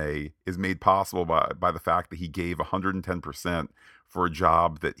resume is made possible by the fact that he gave 110% for a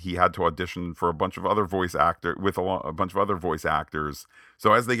job that he had to audition for a bunch of other voice actor with a bunch of other voice actors.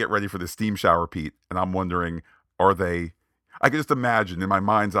 So as they get ready for the steam shower, Pete, and I'm wondering, are they? I can just imagine in my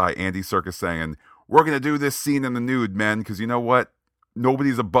mind's eye Andy Serkis saying, "We're going to do this scene in the nude, men, because you know what?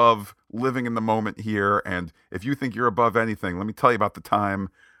 Nobody's above living in the moment here. And if you think you're above anything, let me tell you about the time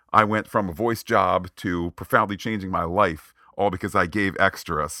I went from a voice job to profoundly changing my life, all because I gave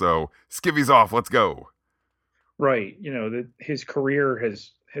extra. So skivvies off, let's go." Right. That his career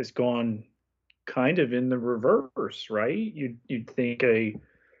has gone kind of in the reverse, right? You'd think a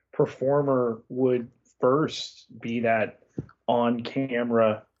performer would first be that on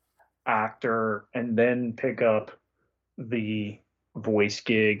camera actor and then pick up the voice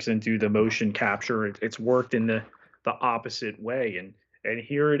gigs and do the motion capture. It's worked in the opposite way, and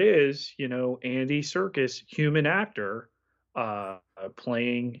here it is. Andy Serkis, human actor,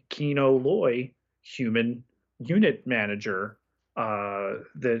 playing Kino Loy, human unit manager.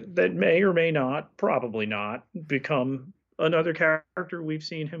 That may or may not, probably not, become another character we've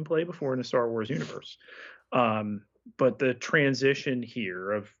seen him play before in the Star Wars universe. Um, but the transition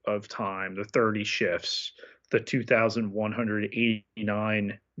here of time, the 30 shifts, the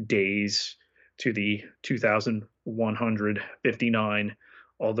 2,189 days to the 2,159.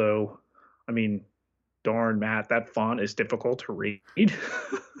 Although, I mean, darn, Matt, that font is difficult to read. It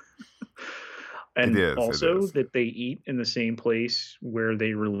And is. It also is. that they eat in the same place where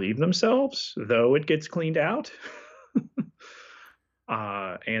they relieve themselves, though it gets cleaned out.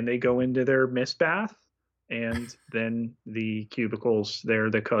 And they go into their mist bath, and then the cubicles, they're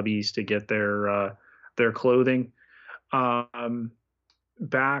the cubbies to get their clothing. Um,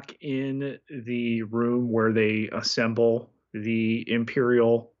 Back in the room where they assemble the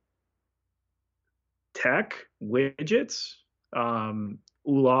Imperial tech widgets,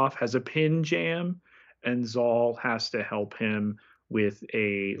 Olaf has a pin jam, and Zal has to help him with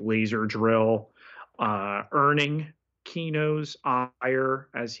a laser drill, earning Kino's ire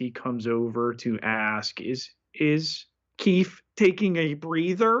as he comes over to ask, "Is Keith taking a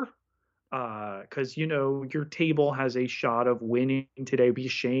breather?" Because your table has a shot of winning today. It'd be a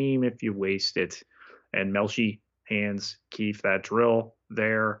shame if you waste it. And Melshi hands Keith that drill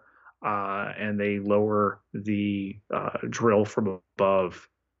there. and they lower the drill from above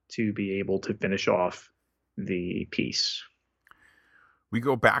to be able to finish off the piece. We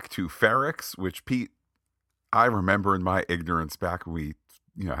go back to Ferrex, which Pete, I remember in my ignorance back when we,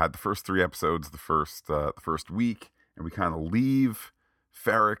 had the first three episodes, the first week, and we kind of leave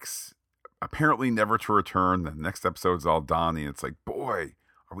Ferrex, apparently never to return. The next episode's all Donnie. It's like, boy,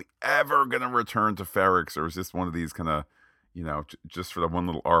 are we ever gonna return to Ferrex, or is this one of these kind of, just for the one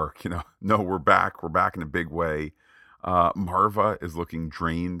little arc? No, we're back. We're back in a big way. Marva is looking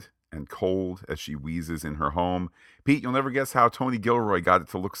drained and cold as she wheezes in her home. Pete, you'll never guess how Tony Gilroy got it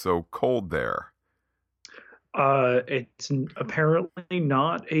to look so cold there. It's apparently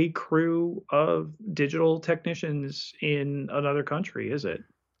not a crew of digital technicians in another country, is it?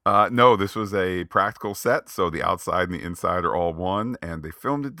 No, this was a practical set, so the outside and the inside are all one, and they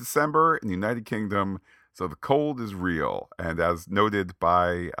filmed in December in the United Kingdom, so the cold is real. And as noted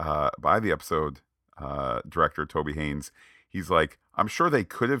by the episode director Toby Haynes, he's like, I'm sure they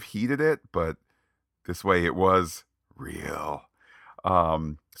could have heated it, but this way it was real.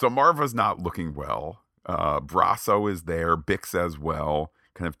 So Marva's not looking well. Brasso is there, Bix as well,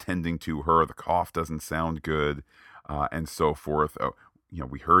 kind of tending to her. The cough doesn't sound good, and so forth.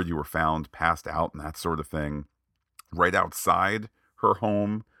 We heard you were found passed out and that sort of thing. Right outside her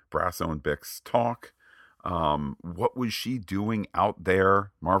home, Brasso and Bix talk. What was she doing out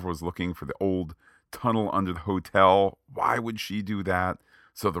there? Marva was looking for the old tunnel under the hotel. Why would she do that?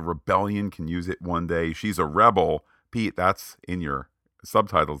 So the rebellion can use it one day. She's a rebel. Pete, that's in your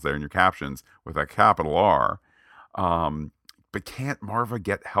subtitles there in your captions with a capital R. But can't Marva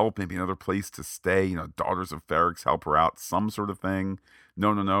get help? Maybe another place to stay? Daughters of Ferrex help her out, some sort of thing.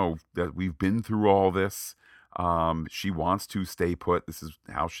 No, no, no. That we've been through all this. She wants to stay put. This is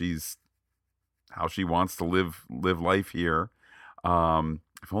how she wants to live life here.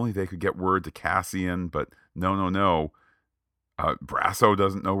 If only they could get word to Cassian, but no, no, no. Brasso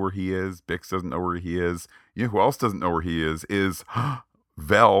doesn't know where he is. Bix doesn't know where he is. Who else doesn't know where he is? Is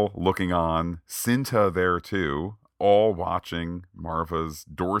Vel looking on. Cinta there too, all watching Marva's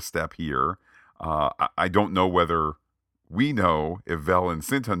doorstep here. I don't know whether we know if Vel and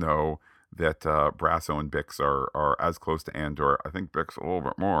Cinta know that Brasso and Bix are as close to Andor. I think Bix a little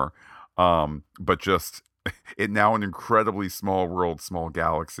bit more. But just it now an incredibly small world, small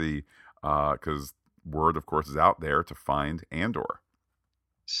galaxy, because word, of course, is out there to find Andor.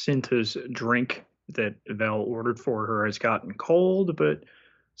 Cinta's drink that Vel ordered for her has gotten cold, but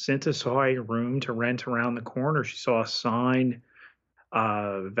Cinta saw a room to rent around the corner. She saw a sign.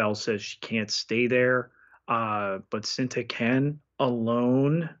 Vel says she can't stay there, but Cinta can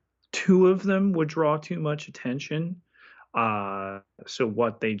alone. Two of them would draw too much attention. So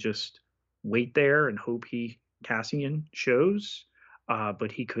what? They just wait there and hope Cassian shows.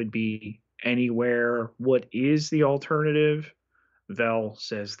 But he could be anywhere. What is the alternative? Vel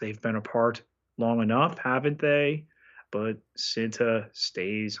says they've been apart long enough, haven't they? But Cinta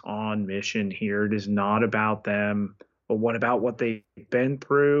stays on mission here. It is not about them. But what about what they've been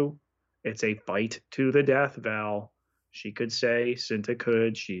through? It's a fight to the death, Vel. She could say, Cinta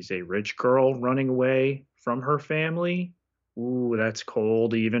could. She's a rich girl running away from her family. Ooh, that's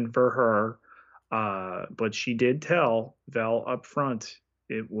cold even for her. But she did tell Vel up front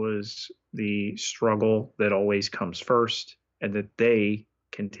it was the struggle that always comes first and that they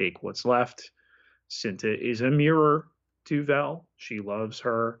can take what's left. Cinta is a mirror to Vel. She loves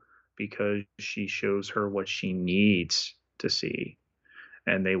her because she shows her what she needs to see.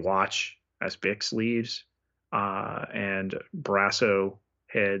 And they watch as Bix leaves and Brasso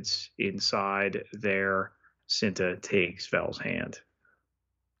heads inside there. Cinta takes Vel's hand.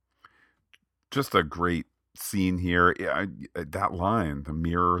 Just a great scene here. Yeah, that line, the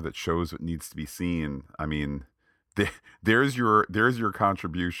mirror that shows what needs to be seen. I mean, there's your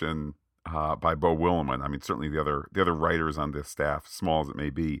contribution by Bo Willimon. I mean, certainly the other writers on this staff, small as it may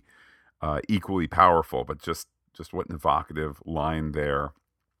be, equally powerful. But just what an evocative line there.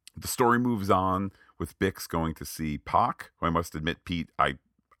 The story moves on with Bix going to see Pac, who I must admit, Pete, I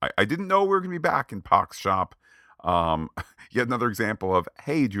didn't know we were going to be back in Pac's shop. Yet another example of,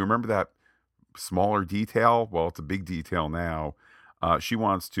 hey, do you remember that smaller detail? Well, it's a big detail now. She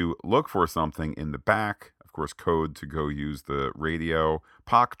wants to look for something in the back, of course, code to go use the radio.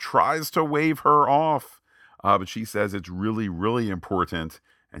 Pac tries to wave her off, but she says it's really, really important,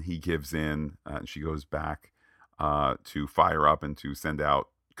 and he gives in, and she goes back to fire up and to send out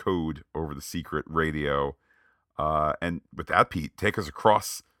code over the secret radio. And with that, Pete, take us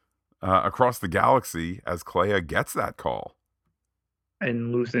across the galaxy as Clea gets that call.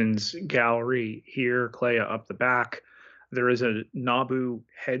 In Luthen's gallery here, Clea up the back. There is a Nabu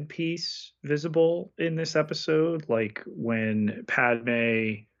headpiece visible in this episode, like when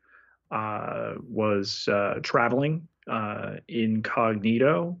Padme was traveling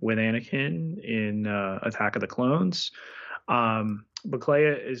incognito with Anakin in Attack of the Clones. But Clea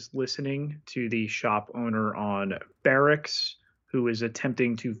is listening to the shop owner on Barracks, who is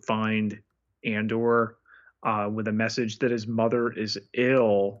attempting to find Andor with a message that his mother is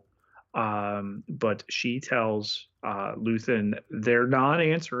ill. But she tells Luthen they're not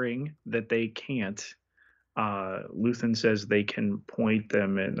answering, that they can't. Luthen says they can point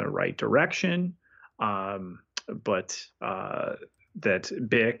them in the right direction, but that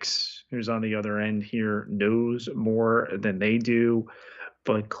Bix, who's on the other end here, knows more than they do.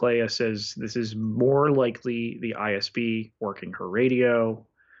 But Clea says this is more likely the ISB working her radio,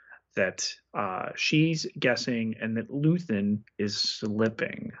 that she's guessing, and that Luthen is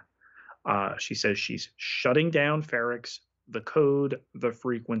slipping. She says she's shutting down Ferrix, the code, the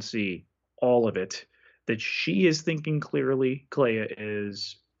frequency, all of it. That she is thinking clearly, Clea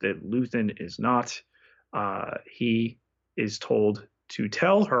is, that Luthen is not. He is told to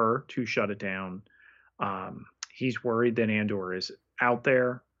tell her to shut it down. He's worried that Andor is out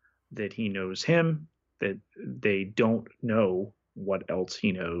there, that he knows him, that they don't know what else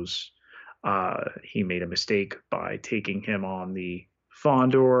he knows. He made a mistake by taking him on the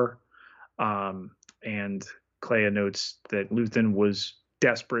Fondor. And Clea notes that Luthen was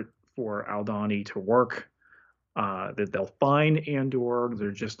desperate for Aldani to work, that they'll find Andor.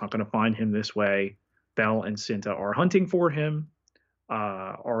 They're just not going to find him this way. Bell and Cinta are hunting for him.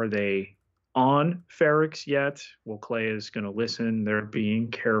 Are they on Ferrix yet? Well, Clea is going to listen. They're being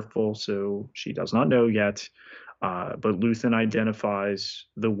careful, so she does not know yet. But Luthen identifies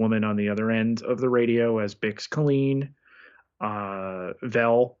the woman on the other end of the radio as Bix Colleen.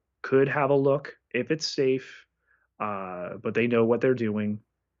 Vel could have a look if it's safe, but they know what they're doing.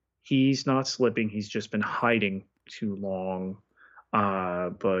 He's not slipping. He's just been hiding too long.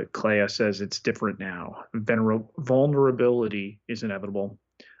 But Clea says it's different now. Vulnerability is inevitable,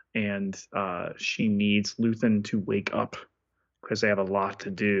 and she needs Luthen to wake up because they have a lot to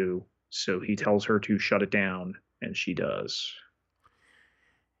do. So he tells her to shut it down, and she does.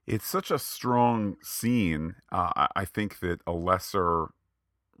 It's such a strong scene. I think that a lesser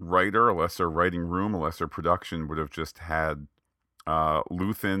writer, a lesser writing room, a lesser production would have just had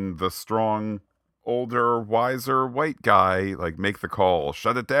Luthen, the strong, older, wiser white guy, like make the call,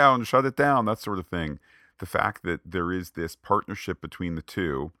 shut it down, that sort of thing. The fact that there is this partnership between the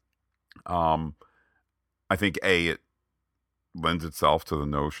two, um, I think it lends itself to the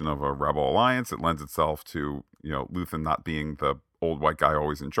notion of a rebel alliance. It lends itself to, Luthen not being the old white guy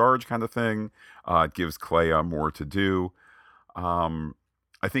always in charge kind of thing. It gives Clea more to do.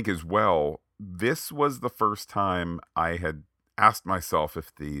 I think as well, this was the first time I had asked myself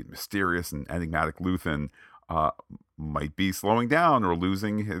if the mysterious and enigmatic Luthen might be slowing down or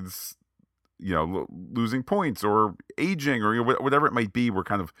losing his, losing points or aging or whatever it might be. Where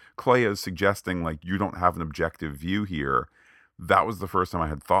kind of Clea is suggesting like you don't have an objective view here. That was the first time I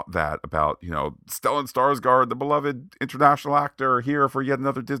had thought that about, Stellan Skarsgård, the beloved international actor, here for yet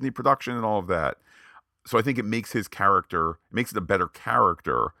another Disney production and all of that. So I think it makes his character, makes it a better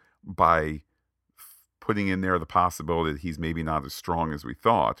character by putting in there the possibility that he's maybe not as strong as we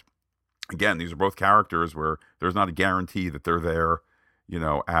thought. Again, these are both characters where there's not a guarantee that they're there,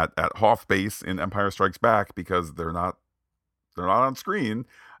 at Hoth Base in Empire Strikes Back because they're not on screen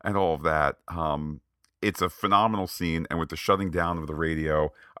and all of that. It's a phenomenal scene, and with the shutting down of the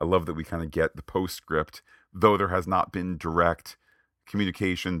radio, I love that we kind of get the postscript, though there has not been direct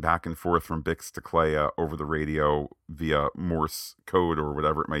communication back and forth from Bix to Clea over the radio via Morse code or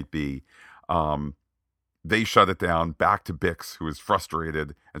whatever it might be. They shut it down back to Bix, who is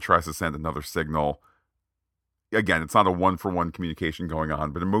frustrated and tries to send another signal. Again, it's not a one-for-one communication going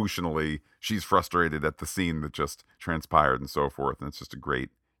on, but emotionally, she's frustrated at the scene that just transpired and so forth, and it's just a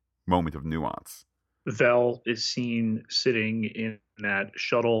great moment of nuance. Vel is seen sitting in that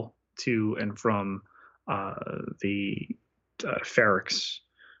shuttle to and from the Ferrix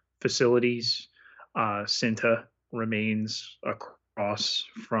facilities. Cinta remains across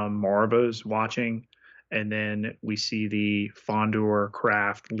from Marva's watching. And then we see the Fondor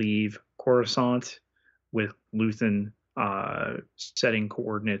craft leave Coruscant with Luthen setting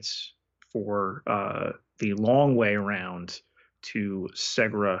coordinates for the long way around to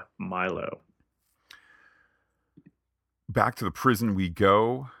Segra Milo. Back to the prison we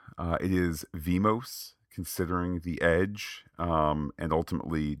go. It is Vimos considering the edge, and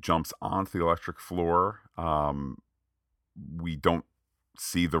ultimately jumps onto the electric floor. We don't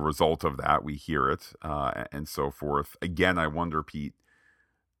see the result of that. We hear it, and so forth. Again, I wonder, Pete.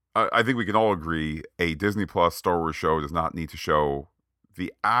 I think we can all agree a Disney Plus Star Wars show does not need to show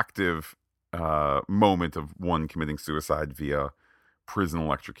the active moment of one committing suicide via prison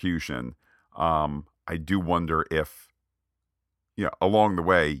electrocution. I do wonder if, along the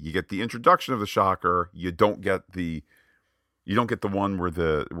way you get the introduction of the shocker. You don't get the one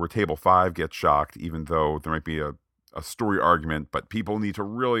where table 5 gets shocked, even though there might be a story argument, but people need to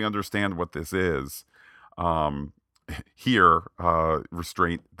really understand what this is. Um, Here,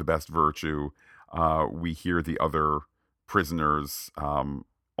 restraint the best virtue. We hear the other prisoners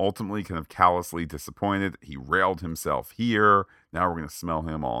ultimately kind of callously disappointed. He railed himself here. Now we're going to smell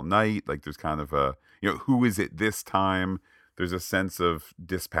him all night. Like there's kind of who is it this time? There's a sense of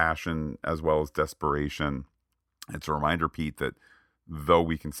dispassion as well as desperation. It's a reminder, Pete, that though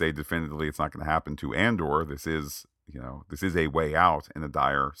we can say definitively it's not going to happen to Andor, this is a way out in a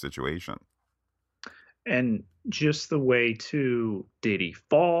dire situation. And just the way to, did he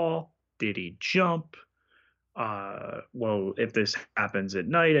fall? Did he jump? Well, if this happens at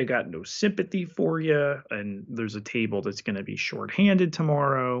night, I got no sympathy for you. And there's a table that's going to be shorthanded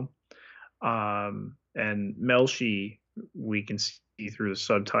tomorrow. And Melshi, we can see through the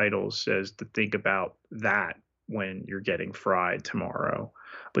subtitles, says to think about that when you're getting fried tomorrow.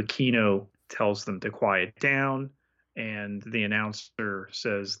 But Kino tells them to quiet down, and the announcer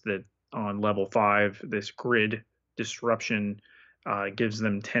says that on level 5, this grid disruption gives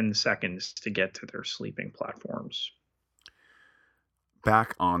them 10 seconds to get to their sleeping platforms.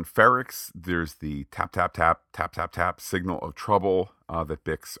 Back on Ferrix, there's the tap, tap, tap, tap, tap, tap signal of trouble that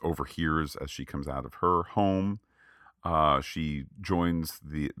Bix overhears as she comes out of her home. She joins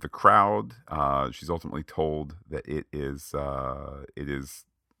the crowd. She's ultimately told that it is the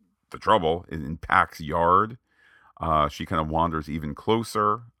trouble in Pack's yard. She kind of wanders even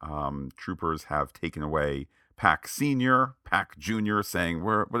closer. Troopers have taken away Pack Senior, Pack Junior, saying,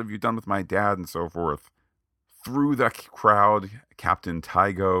 "What have you done with my dad?" and so forth. Through the crowd, Captain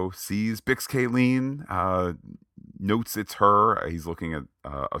Tygo sees Bix Kayleen, notes it's her. He's looking at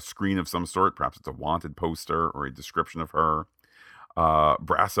a screen of some sort. Perhaps it's a wanted poster or a description of her.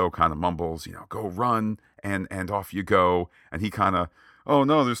 Brasso kind of mumbles, "Go run," and off you go. And he kind of, "Oh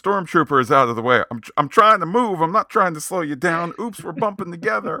no, there's stormtroopers out of the way. I'm trying to move. I'm not trying to slow you down. Oops, we're bumping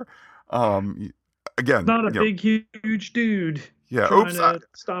together." Again, Not a big, huge dude yeah. trying Oops. to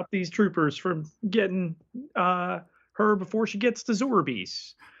stop these troopers from getting her before she gets to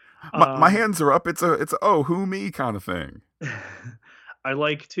Zorbies. My hands are up. It's a oh, who me kind of thing. I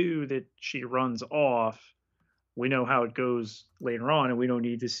like too that she runs off. We know how it goes later on, and we don't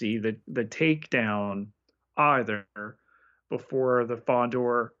need to see the takedown either before the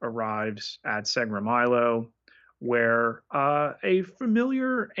Fondor arrives at Segra Milo, where a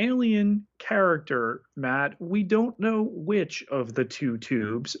familiar alien character, Matt, we don't know which of the two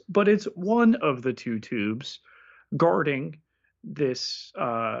tubes, but it's one of the two tubes guarding this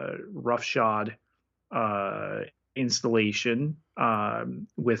roughshod installation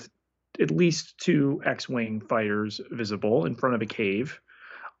with at least 2 X-Wing fighters visible in front of a cave.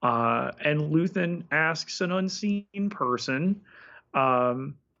 And Luthen asks an unseen person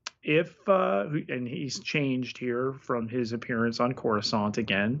um, if, and he's changed here from his appearance on Coruscant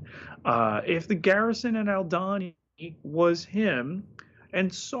again, if the garrison at Aldhani was him,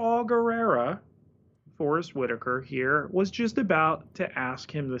 and Saw Gerrera, Forrest Whitaker here, was just about to ask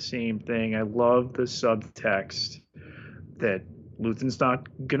him the same thing. I love the subtext that Luthen's not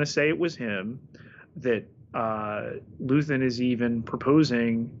going to say it was him, that Luthen is even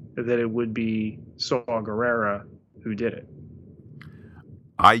proposing that it would be Saw Gerrera who did it.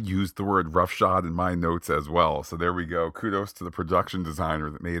 I used the word roughshod in my notes as well. So there we go. Kudos to the production designer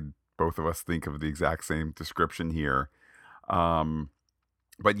that made both of us think of the exact same description here.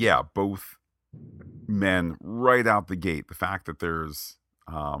 But yeah, both men right out the gate. The fact that there's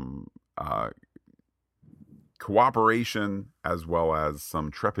cooperation as well as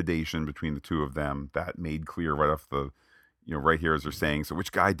some trepidation between the two of them, that made clear right off the, right here as they're saying, so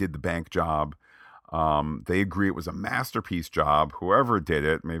which guy did the bank job? They agree it was a masterpiece job. Whoever did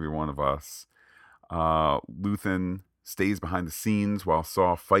it, maybe one of us. Luthen stays behind the scenes while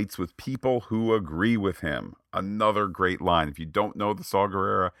Saw fights with people who agree with him. Another great line. If you don't know the Saw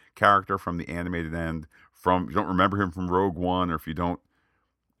Gerrera character from the animated end, you don't remember him from Rogue One, or if you don't,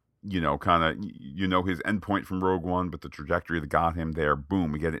 kind of, his endpoint from Rogue One, but the trajectory that got him there,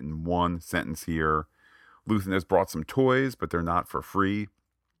 boom, we get it in one sentence here. Luthen has brought some toys, but they're not for free.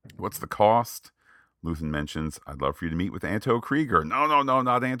 What's the cost? Luthen mentions, "I'd love for you to meet with Anto Krieger." No,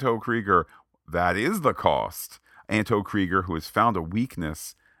 not Anto Krieger. That is the cost. Anto Krieger, who has found a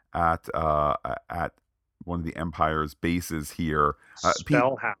weakness at one of the Empire's bases here. Pete,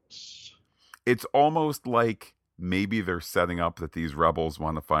 Spell House. it's almost like maybe they're setting up that these rebels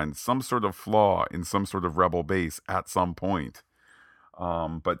want to find some sort of flaw in some sort of rebel base at some point.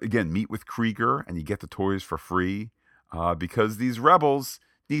 But again, meet with Krieger and you get the toys for free because these rebels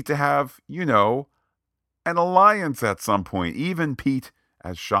need to have, an alliance at some point. Even Pete,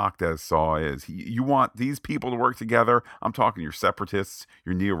 as shocked as Saw is, you want these people to work together. I'm talking your separatists,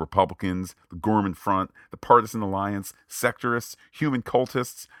 your neo Republicans, the Gorman Front, the Partisan Alliance, sectorists, human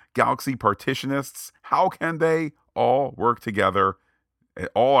cultists, galaxy partitionists. How can they all work together?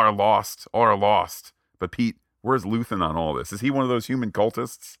 All are lost. All are lost. But Pete, where's Luthen on all this? Is he one of those human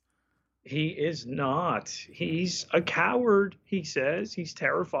cultists? He is not. He's a coward, he says. He's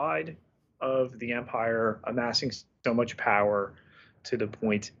terrified of the Empire amassing so much power to the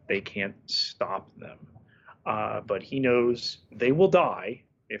point they can't stop them. But he knows they will die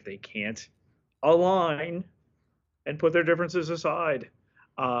if they can't align and put their differences aside.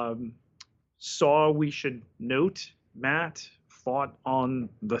 Um, Saw, we should note, Matt fought on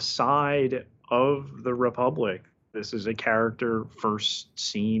the side of the Republic. This is a character first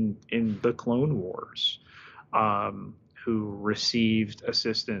seen in the Clone Wars, who received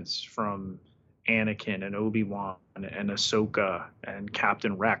assistance from Anakin and Obi-Wan and Ahsoka and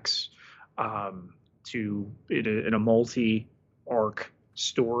Captain Rex, to in a multi-arc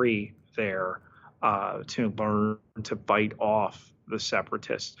story there, to learn to fight off the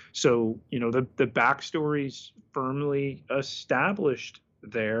separatists. So, the backstory's firmly established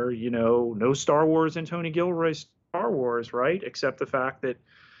there. No Star Wars and Tony Gilroy's Star Wars, right? Except the fact that,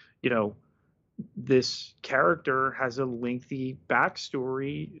 you know, this character has a lengthy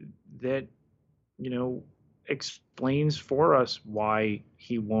backstory that, explains for us why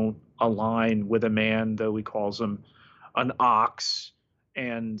he won't align with a man, though he calls him an ox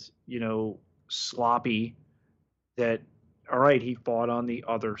and, sloppy, that, all right, he fought on the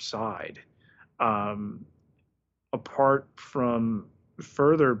other side. Um, Apart from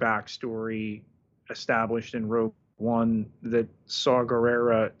further backstory established in Rogue One, that Saw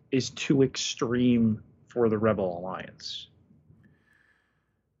Gerrera is too extreme for the Rebel Alliance.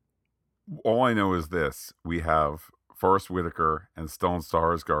 All I know is this: we have Forrest Whitaker and Stellan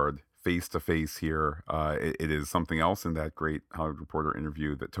Skarsgård face to face here. It is something else in that great Hollywood Reporter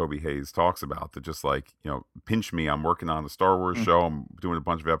interview that Toby Hayes talks about. That just like, pinch me. I'm working on a Star Wars show. I'm doing a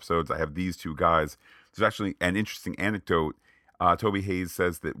bunch of episodes. I have these two guys. There's actually an interesting anecdote. Toby Hayes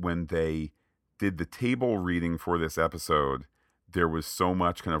says that when they did the table reading for this episode, there was so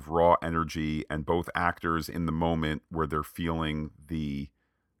much kind of raw energy, and both actors in the moment where they're feeling the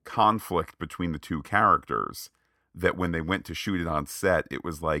conflict between the two characters, that when they went to shoot it on set, it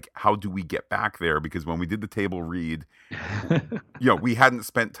was like, how do we get back there? Because when we did the table read, we hadn't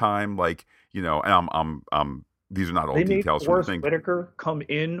spent time, like, and I'm these are not all They made details from the Forrest thing. Whitaker come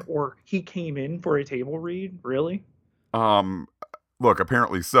in, or he came in for a table read. Really? Um, Look,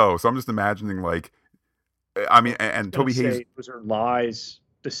 apparently so. So I'm just imagining, like, I mean, Well, I was and going to Toby Hayes say those are lies,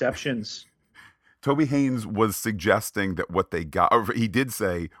 deceptions. Toby Haynes was suggesting that what they got, or he did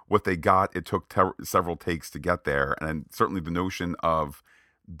say what they got, it took several takes to get there. And certainly the notion of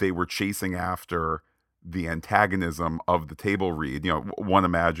they were chasing after the antagonism of the table read. One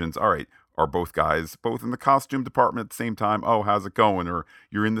imagines, all right, are both guys both in the costume department at the same time? Oh, how's it going? Or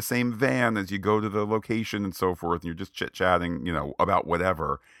you're in the same van as you go to the location and so forth, and you're just chit chatting, about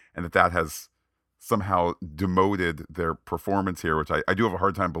whatever. And that has somehow demoted their performance here, which I do have a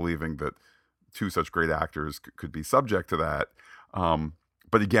hard time believing that two such great actors could be subject to that.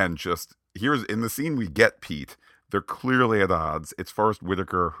 But again, just here's in the scene we get Pete. They're clearly at odds. It's Forrest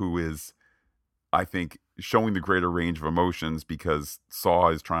Whitaker who is, I think, showing the greater range of emotions because Saw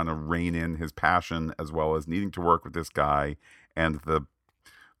is trying to rein in his passion as well as needing to work with this guy, and the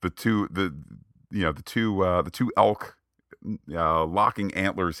two elk locking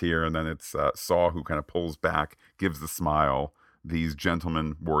antlers here, and then it's Saw who kind of pulls back, gives the smile. These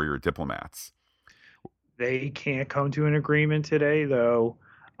gentlemen warrior diplomats. They can't come to an agreement today, though.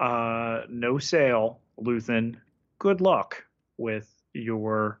 No sale, Luthen. Good luck with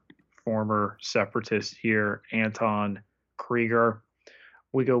your former separatist here, Anton Krieger.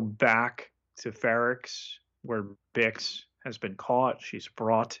 We go back to Ferrix, where Bix has been caught. She's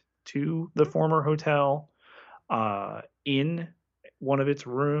brought to the former hotel. In one of its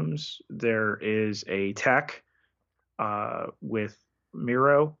rooms, there is a tech with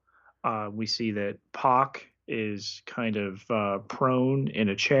Miro. We see that Pock is kind of prone in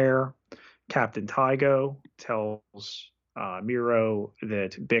a chair. Captain Tygo tells Miro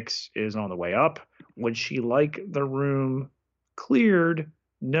that Bix is on the way up. Would she like the room cleared?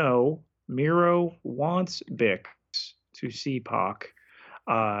 No. Miro wants Bix to see Pac.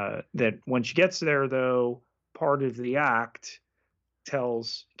 That when she gets there, though, part of the act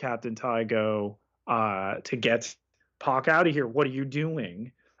tells Captain Tygo to get Pac out of here. What are you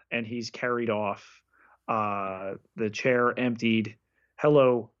doing? And he's carried off. The chair emptied.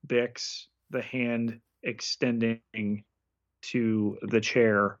 Hello, Bix. The hand extending to the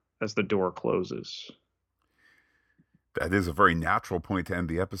chair as the door closes. That is a very natural point to end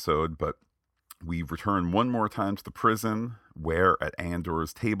the episode, but we return one more time to the prison where at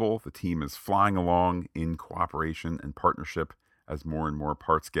Andor's table, the team is flying along in cooperation and partnership as more and more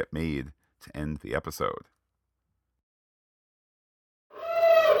parts get made to end the episode.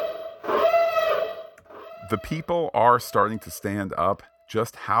 The people are starting to stand up.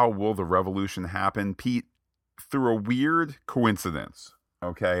 Just how will the revolution happen? Pete, through a weird coincidence,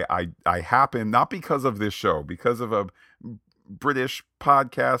 okay, I happen, not because of this show, because of a British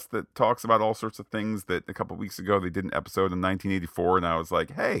podcast that talks about all sorts of things, that a couple of weeks ago they did an episode in 1984, and I was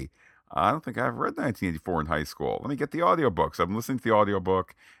like, hey, I don't think I've read 1984 in high school. Let me get the audiobooks. I'm listening to the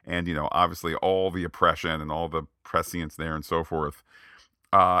audiobook, and, you know, obviously all the oppression and all the prescience there and so forth.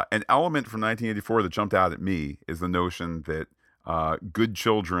 An element from 1984 that jumped out at me is the notion that good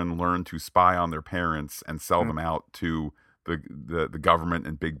children learn to spy on their parents and sell them out to the government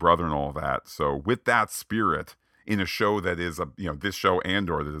and Big Brother and all that. So with that spirit, in a show that is this show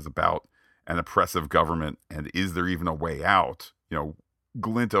Andor that is about an oppressive government, and is there even a way out?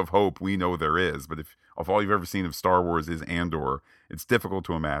 Glint of hope, we know there is, but if all you've ever seen of Star Wars is Andor, it's difficult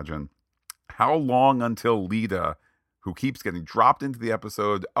to imagine how long until Lita, who keeps getting dropped into the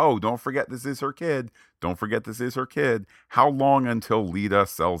episode, oh, don't forget this is her kid, don't forget this is her kid, how long until Lita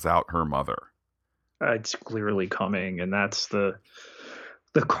sells out her mother? It's clearly coming, and that's the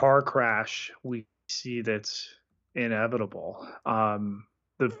car crash we see that's inevitable.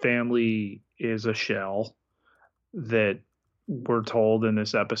 The family is a shell that we're told in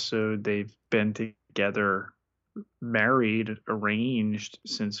this episode they've been together, married, arranged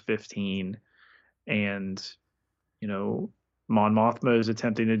since 15, and Mon Mothma is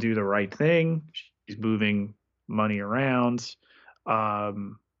attempting to do the right thing. She's moving money around.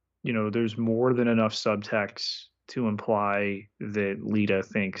 There's more than enough subtext to imply that Lita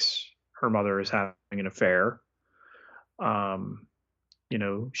thinks her mother is having an affair.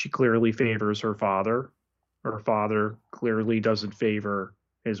 She clearly favors her father. Her father clearly doesn't favor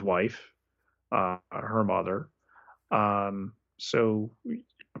his wife, her mother. So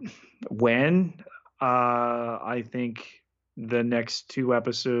when I think the next two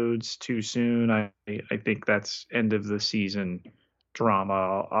episodes too soon. I think that's end of the season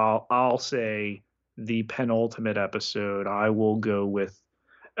drama. I'll say the penultimate episode. I will go with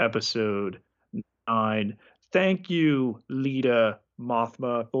episode 9. Thank you, Lita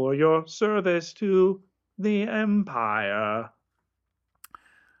Mothma, for your service to the Empire.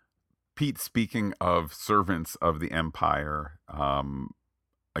 Pete, speaking of servants of the Empire,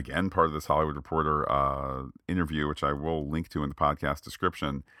 again, part of this Hollywood Reporter interview, which I will link to in the podcast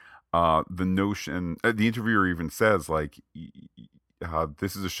description, the notion, the interviewer even says, like,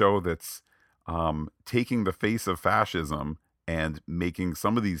 this is a show that's taking the face of fascism and making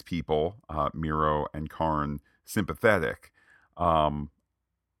some of these people, Miro and Karn, sympathetic. Kind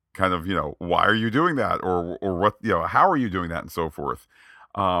of, why are you doing that? Or what, how are you doing that? And so forth.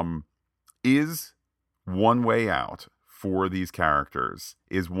 Is one way out for these characters,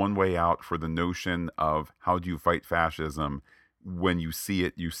 is one way out for the notion of how do you fight fascism? When you see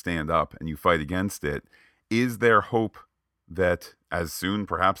it, you stand up and you fight against it. Is there hope that as soon,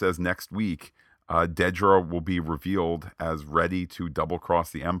 perhaps as next week, Dedra will be revealed as ready to double cross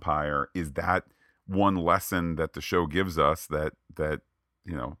the Empire? Is that one lesson that the show gives us, that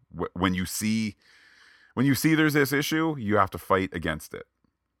when you see there's this issue, you have to fight against it?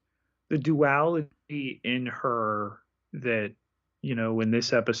 The duality in her that, in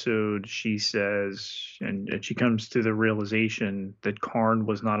this episode, she says, and she comes to the realization that Karn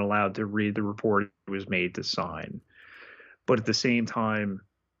was not allowed to read the report he was made to sign. But at the same time,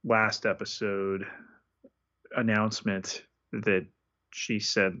 last episode announcement that she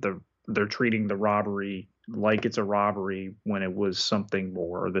said they're treating the robbery like it's a robbery when it was something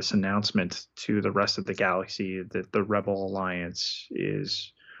more. This announcement to the rest of the galaxy that the Rebel Alliance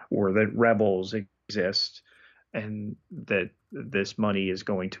is, or that rebels exist, and that this money is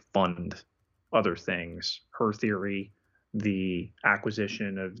going to fund other things. Her theory, the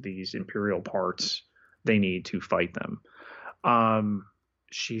acquisition of these Imperial parts, they need to fight them.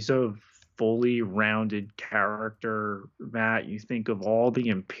 She's a fully rounded character, Matt. You think of all the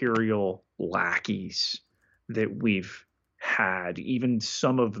Imperial lackeys that we've had, even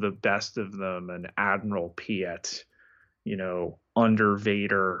some of the best of them, an Admiral Piet, under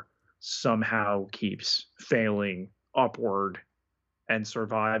Vader, somehow keeps failing upward and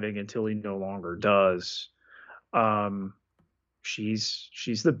surviving until he no longer does. Um, she's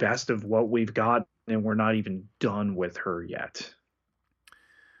the best of what we've got, and we're not even done with her yet.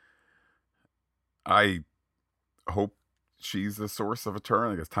 I hope she's a source of a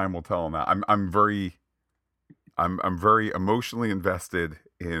turn. I guess time will tell on that. I'm very emotionally invested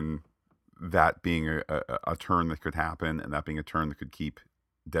in that being a turn that could happen, and that being a turn that could keep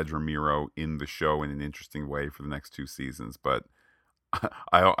Dedra Miro in the show in an interesting way for the next 2 seasons. But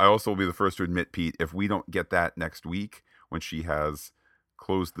I also will be the first to admit, Pete, if we don't get that next week when she has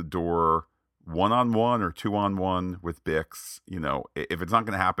closed the door 1-on-1 or 2-on-1 with Bix, if it's not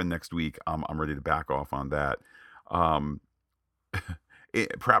going to happen next week, I'm ready to back off on that. Um,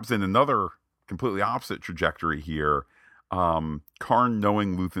 Perhaps in another completely opposite trajectory here, Karn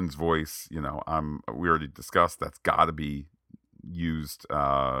knowing Luthen's voice, we already discussed that's got to be used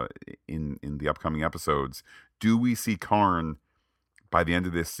in the upcoming episodes. Do we see Karn by the end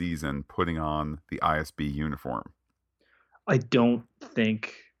of this season putting on the ISB uniform? I don't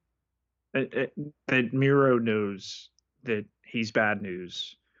think that Miro knows that he's bad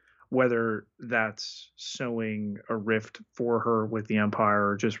news, whether that's sowing a rift for her with the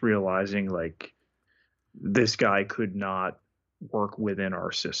Empire or just realizing like this guy could not work within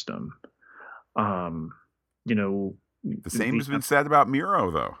our system. Um, you know, The same the has been said about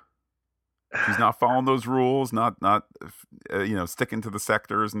Miro, though. She's not following those rules, not sticking to the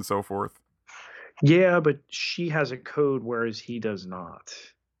sectors and so forth. yeah, but she has a code whereas he does not.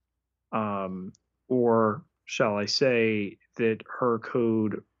 Um, or shall I say that her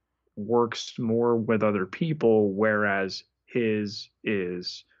code works more with other people, whereas his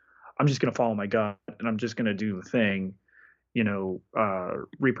is, I'm just going to follow my gut and I'm just going to do the thing,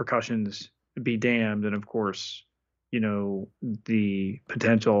 repercussions be damned. And of course, the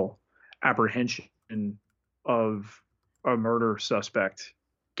potential apprehension of a murder suspect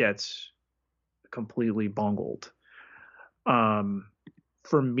gets completely bungled. Um,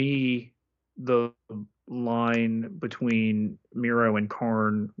 for me, the line between Miro and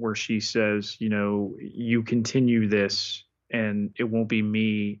Karn where she says, you continue this and it won't be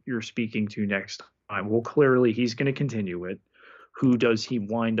me you're speaking to next time. Well, clearly he's going to continue it. Who does he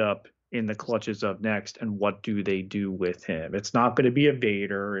wind up in the clutches of next, and what do they do with him? It's not going to be a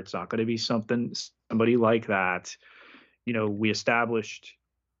Vader. It's not going to be somebody like that. We established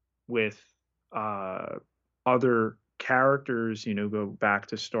with uh, other characters, go back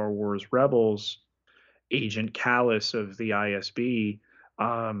to Star Wars Rebels, Agent Callus of the ISB,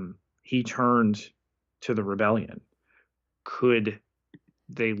 he turned to the rebellion. Could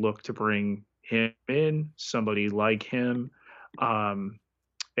they look to bring him in, somebody like him?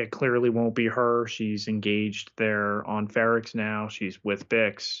 It clearly won't be her. She's engaged there on Ferrix now. She's with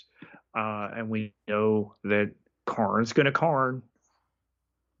Bix. And we know that Karn's going to Karn.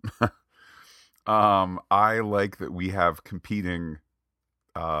 I like that we have competing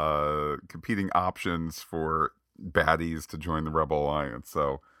options for baddies to join the Rebel Alliance.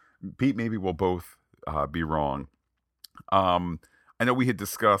 So, Pete, maybe we'll both be wrong. Um, I know we had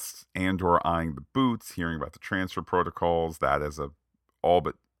discussed Andor eyeing the boots, hearing about the transfer protocols, that as a all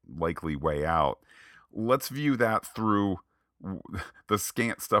but likely way out. Let's view that through the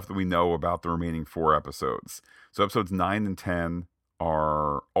scant stuff that we know about the remaining 4 episodes. So episodes 9 and 10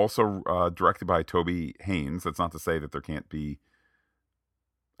 are also directed by Toby Haynes. That's not to say that there can't be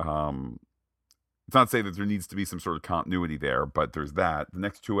um, it's not to say that there needs to be some sort of continuity there, but there's that. The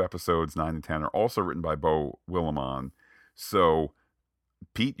next 2 episodes, 9 and 10, are also written by Beau Willimon. So,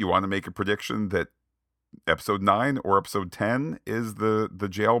 Pete, you want to make a prediction that episode 9 or episode 10 is the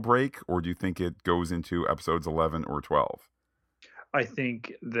jailbreak, or do you think it goes into episodes 11 or 12? I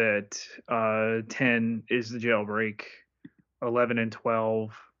think that 10 is the jailbreak. 11 and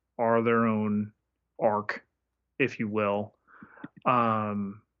 12 are their own arc, if you will.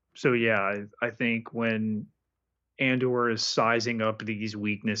 So yeah, I think when Andor is sizing up these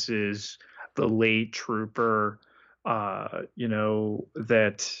weaknesses, the late trooper,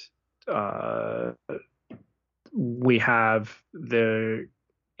 that uh, we have the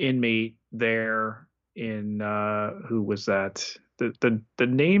inmate there in who was that? The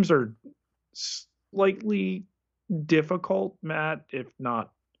names are slightly difficult, Matt, if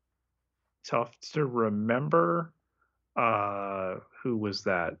not tough to remember. Who was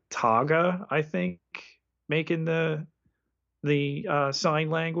that? Taga, I think, making the sign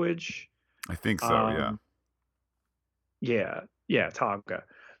language. I think so. Yeah. Um, yeah, yeah, Taga.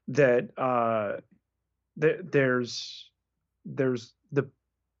 That there's the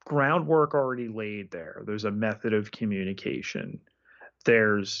groundwork already laid there. There's a method of communication.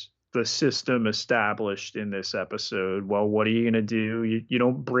 There's the system established in this episode. Well, what are you going to do? You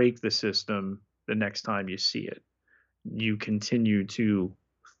don't break the system the next time you see it. You continue to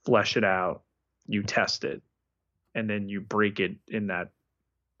flesh it out, you test it, and then you break it in that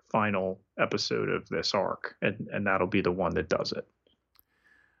final episode of this arc, and that'll be the one that does it.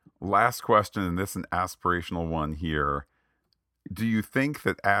 Last question, and this is an aspirational one here. Do you think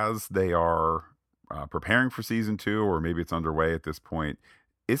that as they are preparing for season two, or maybe it's underway at this point,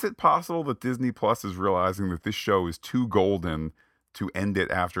 is it possible that Disney Plus is realizing that this show is too golden to end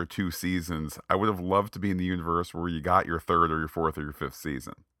it after two seasons? I would have loved to be in the universe where you got your third or your fourth or your fifth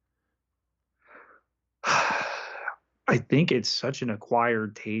season. I think it's such an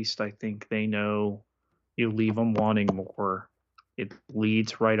acquired taste. I think they know you leave them wanting more. It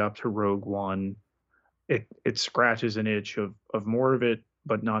leads right up to Rogue One. It scratches an itch of more of it,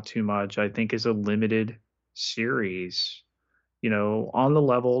 but not too much. I think is a limited series, on the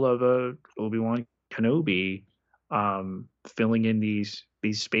level of a Obi-Wan Kenobi, filling in these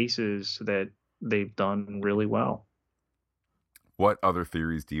spaces that they've done really well. What other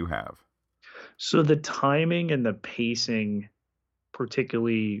theories do you have? So the timing and the pacing,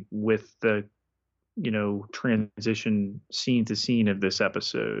 particularly with the transition scene to scene of this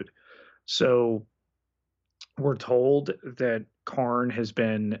episode. So we're told that Karn has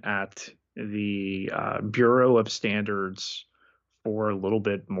been at the Bureau of Standards for a little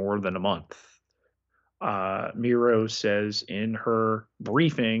bit more than a month. Miro says in her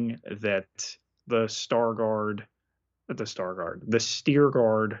briefing that the Star Guard, the Star Guard, the Steer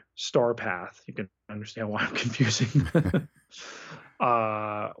Guard Star Path, you can understand why I'm confusing,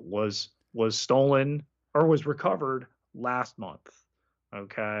 was stolen or was recovered last month.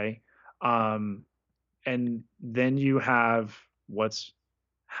 Okay. Um, and then you have what's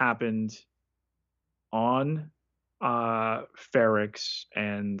happened on Ferrix,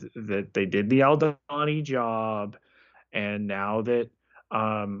 and that they did the Aldani job, and now that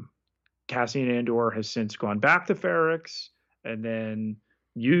um, Cassian Andor has since gone back to Ferrix and then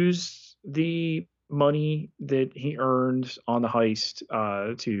used the money that he earned on the heist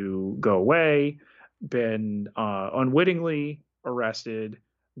to go away, been unwittingly arrested,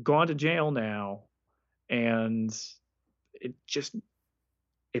 gone to jail now, and it just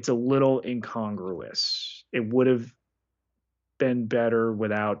it's a little incongruous. It would have been better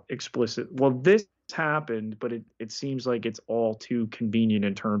without explicit. Well, this happened, but it seems like it's all too convenient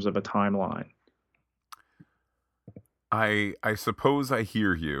in terms of a timeline. I suppose I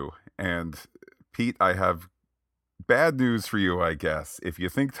hear you. And Pete, I have bad news for you, I guess. If you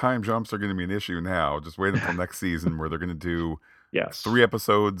think time jumps are going to be an issue now, just wait until next season where they're going to do Yes. 3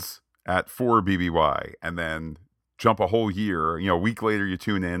 episodes at 4 BBY and then jump a whole year. A week later you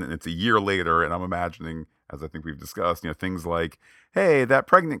tune in and it's a year later. And I'm imagining, as I think we've discussed, things like, hey, that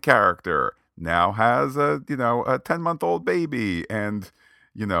pregnant character now has a 10-month-old baby and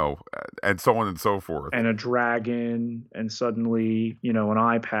so on and so forth. And a dragon, and suddenly, an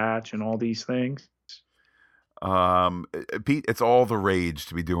eye patch, and all these things. Pete, it's all the rage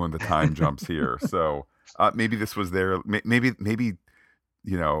to be doing the time jumps here. So maybe this was there. Maybe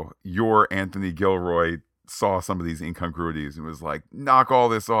your Anthony Gilroy saw some of these incongruities and was like, knock all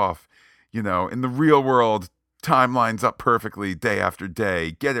this off. In the real world, time lines up perfectly day after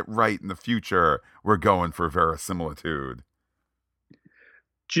day. Get it right in the future. We're going for verisimilitude.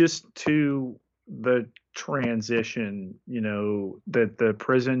 Just to the transition, that the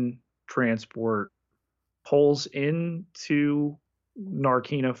prison transport pulls into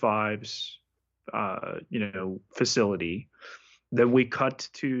Narkina Five's, facility. Then we cut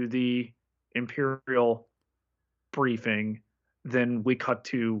to the Imperial briefing. Then we cut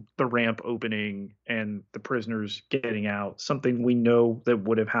to the ramp opening and the prisoners getting out. Something we know that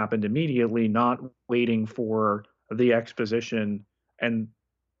would have happened immediately, not waiting for the exposition and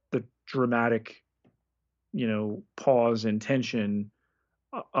the dramatic, pause and tension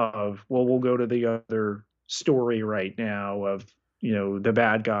of, well, we'll go to the other story right now of, the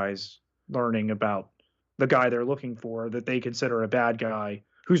bad guys learning about the guy they're looking for that they consider a bad guy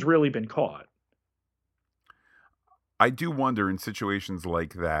who's really been caught. I do wonder in situations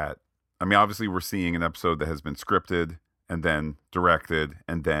like that. I mean, obviously, we're seeing an episode that has been scripted and then directed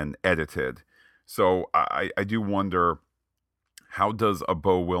and then edited. So I do wonder, how does a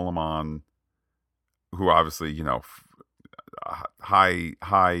Beau Willimon, who obviously,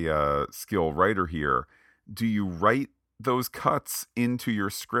 high skill writer here, do you write those cuts into your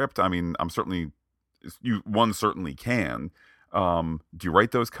script? I mean, I'm certainly one certainly can. Do you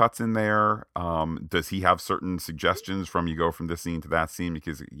write those cuts in there? Does he have certain suggestions from you go from this scene to that scene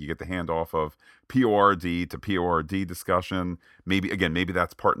because you get the handoff of PORD to PORD discussion? Maybe again, maybe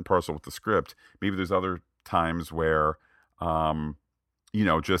that's part and parcel with the script. Maybe there's other times where,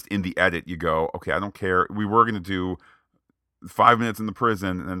 just in the edit you go, okay, I don't care. We were going to do 5 minutes in the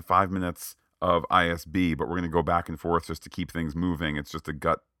prison and then 5 minutes of ISB, but we're going to go back and forth just to keep things moving. It's just a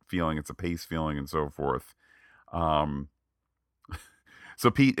gut feeling, it's a pace feeling, and so forth. Um,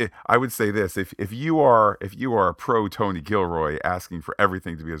 so Pete, I would say this: if you are pro Tony Gilroy asking for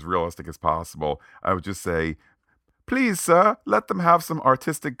everything to be as realistic as possible, I would just say, please, sir, let them have some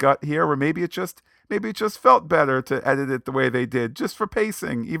artistic gut here, or maybe it just felt better to edit it the way they did, just for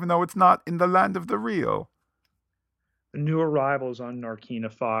pacing, even though it's not in the land of the real. New arrivals on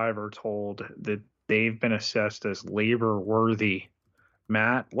Narkina 5 are told that they've been assessed as labor worthy.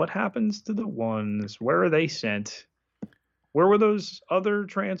 Matt, what happens to the ones? Where are they sent? Where were those other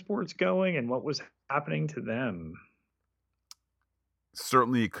transports going, and what was happening to them?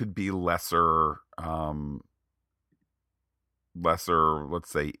 Certainly, it could be lesser,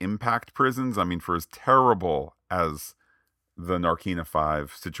 let's say, impact prisons. I mean, for as terrible as the Narkina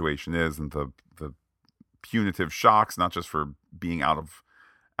 5 situation is, and the punitive shocks, not just for being out of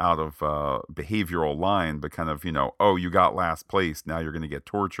behavioral line, but kind of, oh, you got last place, now you're going to get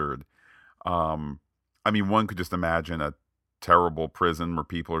tortured. I mean, one could just imagine a terrible prison where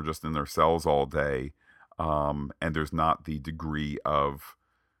people are just in their cells all day, and there's not the degree of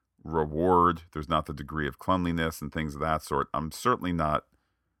reward, there's not the degree of cleanliness and things of that sort. I'm certainly not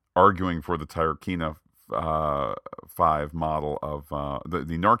arguing for the Narkina 5 model of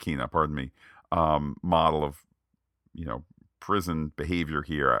the Narkina, pardon me, model of prison behavior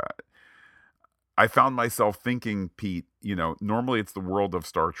here. I found myself thinking, Pete, normally it's the world of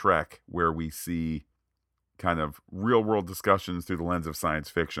Star Trek where we see kind of real world discussions through the lens of science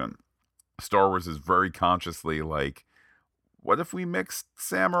fiction. Star Wars is very consciously like, what if we mixed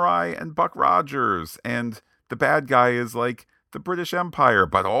Samurai and Buck Rogers, and the bad guy is like the British Empire,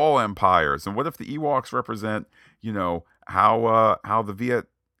 but all empires? And what if the Ewoks represent, how the Viet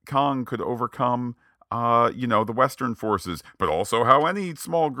Cong could overcome, the Western forces, but also how any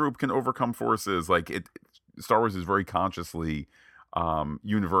small group can overcome forces? Like Star Wars is very consciously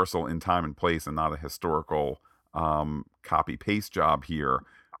universal in time and place, and not a historical copy paste job here.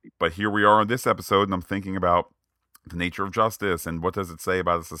 But here we are in this episode, and I'm thinking about the nature of justice, and what does it say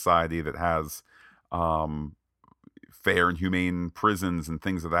about a society that has fair and humane prisons and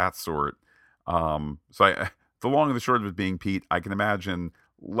things of that sort. The long and the short of it being, Pete, I can imagine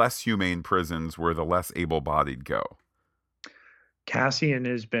less humane prisons where the less able-bodied go. Cassian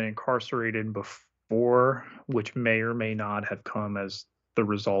has been incarcerated before, which may or may not have come as the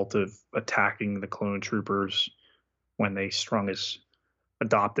result of attacking the clone troopers when they strung his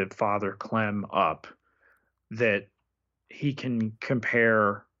adoptive father, Clem, up. That he can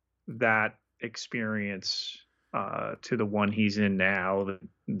compare that experience to the one he's in now, that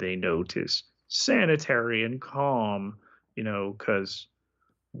they note is sanitary and calm, because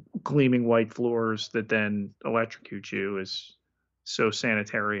gleaming white floors that then electrocute you is so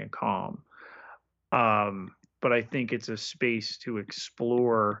sanitary and calm. But I think it's a space to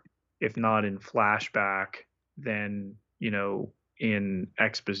explore, if not in flashback, then, in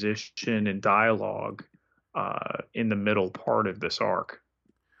exposition and dialogue in the middle part of this arc.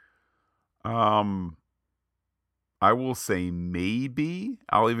 I will say maybe.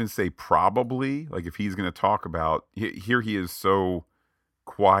 I'll even say probably. Like, if he's going to talk about, here he is so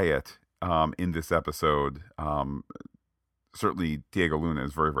quiet in this episode. Certainly Diego Luna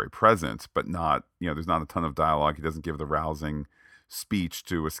is very, very present, but not, there's not a ton of dialogue. He doesn't give the rousing speech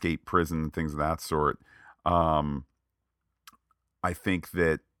to escape prison, things of that sort. I think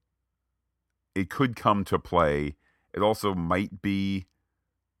that it could come to play. It also might be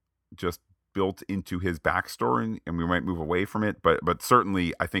just built into his backstory, and we might move away from it. But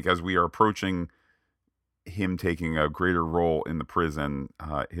certainly, I think as we are approaching him taking a greater role in the prison,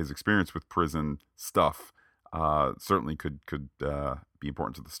 his experience with prison stuff certainly could be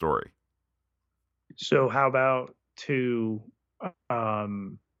important to the story. So how about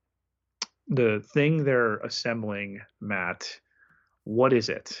the thing they're assembling, Matt? What is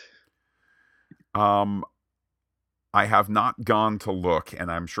it? I have not gone to look, and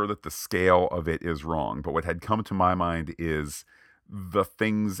I'm sure that the scale of it is wrong, but what had come to my mind is the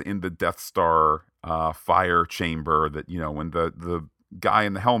things in the Death Star fire chamber that, when the guy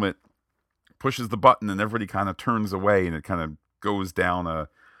in the helmet pushes the button and everybody kind of turns away, and it kind of goes down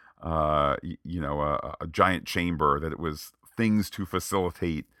a giant chamber, that it was things to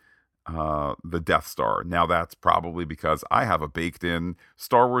facilitate the Death Star. Now, that's probably because I have a baked in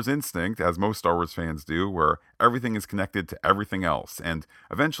Star Wars instinct, as most Star Wars fans do, where everything is connected to everything else. And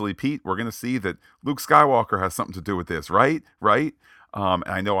eventually, Pete, we're going to see that Luke Skywalker has something to do with this, right? Right? And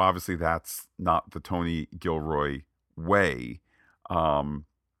I know obviously that's not the Tony Gilroy way. Um,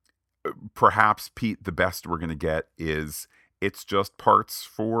 Perhaps, Pete, the best we're going to get is it's just parts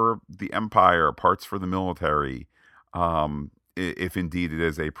for the Empire, parts for the military. If indeed it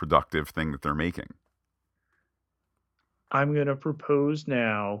is a productive thing that they're making. I'm going to propose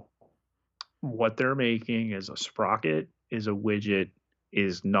now what they're making is a sprocket, is a widget,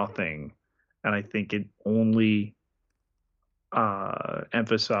 is nothing. And I think it only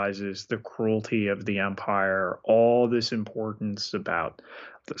emphasizes the cruelty of the empire, all this importance about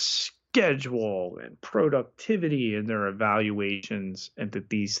the schedule and productivity in their evaluations, and that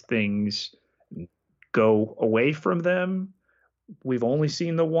these things go away from them. We've only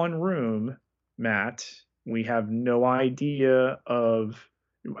seen the one room, Matt. We have no idea of,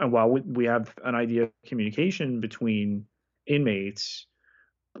 and while we have an idea of communication between inmates,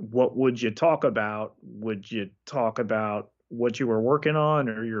 what would you talk about? Would you talk about what you were working on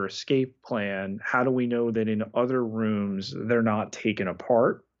or your escape plan? How do we know that in other rooms they're not taken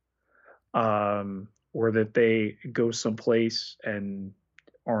apart, or that they go someplace and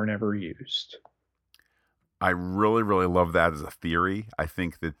aren't ever used? I really, really love that as a theory. I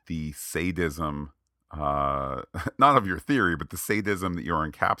think that the sadism, not of your theory, but the sadism that you're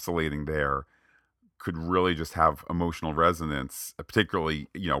encapsulating there could really just have emotional resonance. Particularly,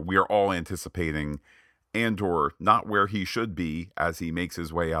 we are all anticipating Andor not where he should be as he makes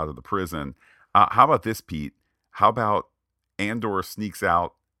his way out of the prison. How about this, Pete? How about Andor sneaks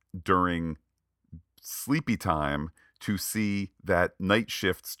out during sleepy time to see that night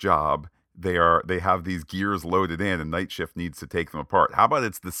shift's job, they have these gears loaded in and night shift needs to take them apart. How about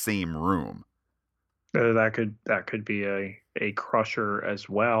it's the same room? That could be a crusher as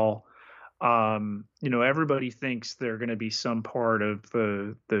well. Everybody thinks they're going to be some part of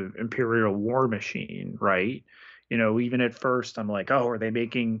the Imperial war machine, right? Even at first, I'm like, oh, are they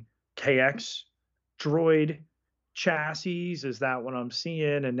making KX droid chassis? Is that what I'm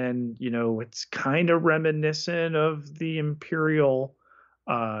seeing? And then, it's kind of reminiscent of the Imperial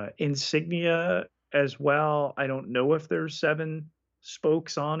insignia as well. I don't know if there's seven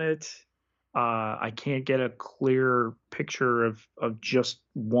spokes on it. I can't get a clear picture of just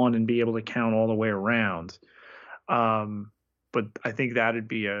one and be able to count all the way around. Um, but I think that'd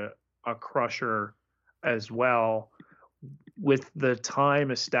be a crusher as well, with the time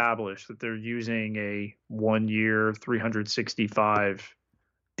established that they're using a 1 year,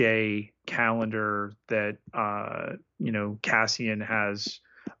 365-day calendar, that Cassian has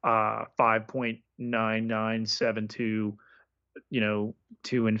 5.9972,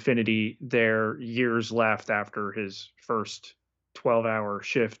 to infinity their years left after his first 12-hour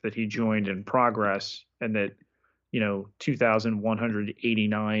shift that he joined in progress, and that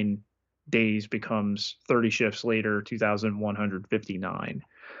 2189 days becomes 30 shifts later, 2159.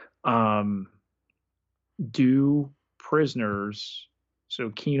 um do prisoners, so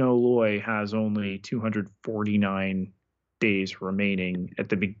Kino Loy has only 249 days remaining at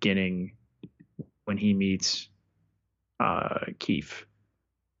the beginning when he meets Keith.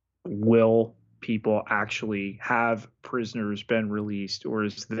 Will people actually have prisoners been released, or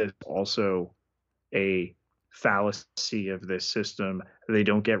is this also a fallacy of this system? They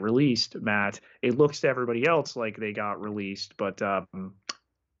don't get released, Matt. It looks to everybody else like they got released, but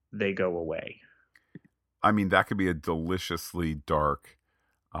they go away. I mean, that could be a deliciously dark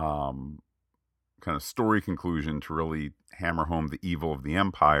um, kind of story conclusion to really hammer home the evil of the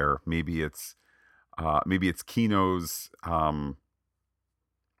Empire. Maybe it's Kino's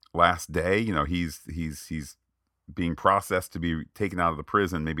last day. He's being processed to be taken out of the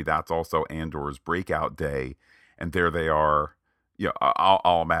prison. Maybe that's also Andor's breakout day, and there they are.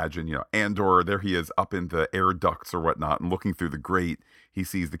 I'll imagine. Andor, there he is up in the air ducts or whatnot, and looking through the grate, he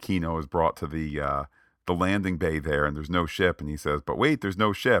sees the Kino is brought to the landing bay there, and there's no ship, and he says, "But wait, there's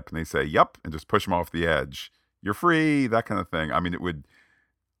no ship," and they say, "Yep," and just push him off the edge. You're free, that kind of thing. I mean, it would.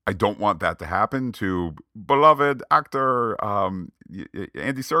 I don't want that to happen to beloved actor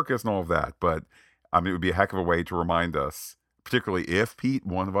Andy Serkis and all of that. But I mean, it would be a heck of a way to remind us, particularly if Pete,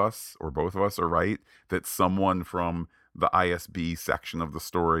 one of us or both of us are right, that someone from the ISB section of the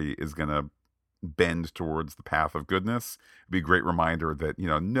story is going to bend towards the path of goodness. It'd be a great reminder that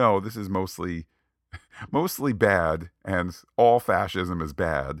no, this is mostly bad, and all fascism is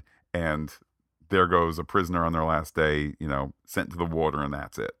bad, and there goes a prisoner on their last day, sent to the water, and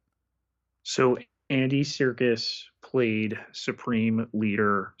that's it. So Andy Serkis played Supreme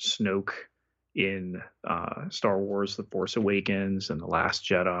Leader Snoke in Star Wars: The Force Awakens and The Last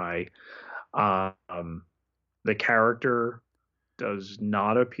Jedi. Um, the character does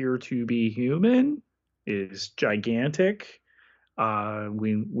not appear to be human, is gigantic.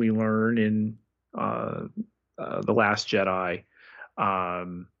 We learn in uh, The Last Jedi.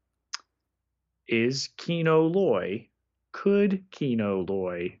 Um, is Kino Loy, could Kino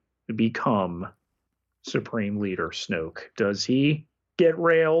Loy become Supreme Leader Snoke? Does he get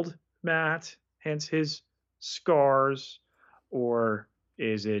railed, Matt, hence his scars? Or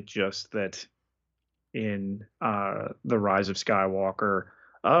is it just that in The Rise of Skywalker,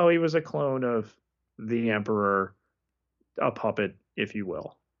 oh, he was a clone of the Emperor, a puppet, if you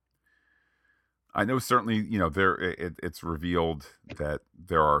will? I know certainly, it's revealed that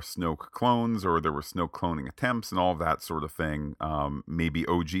there are Snoke clones, or there were Snoke cloning attempts, and all of that sort of thing. Maybe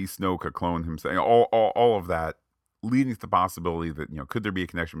OG Snoke, a clone himself, all of that, leading to the possibility that could there be a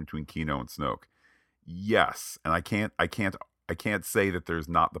connection between Kino and Snoke? Yes, and I can't say that there's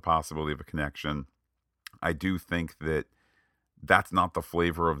not the possibility of a connection. I do think that that's not the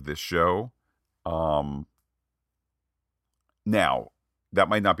flavor of this show. Um, Now, that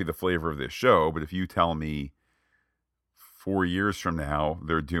might not be the flavor of this show, but if you tell me 4 years from now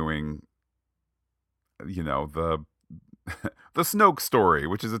they're doing, the the Snoke story,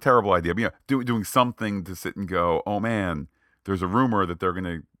 which is a terrible idea, but doing something to sit and go, oh man, there's a rumor that they're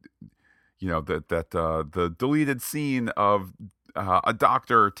gonna, that the deleted scene of a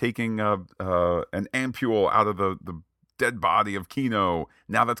doctor taking an ampule out of the dead body of Kino,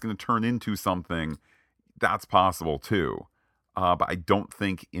 now that's going to turn into something. That's possible too. But I don't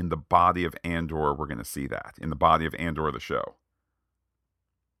think in the body of Andor we're going to see that. In the body of Andor, the show.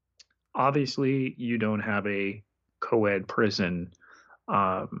 Obviously, you don't have a co ed prison.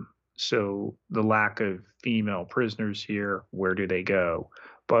 So the lack of female prisoners here, where do they go?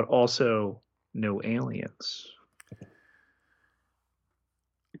 But also, no aliens.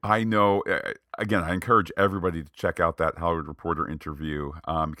 I know, again, I encourage everybody to check out that Hollywood Reporter interview,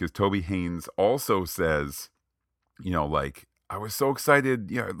 because Toby Haynes also says, like, I was so excited.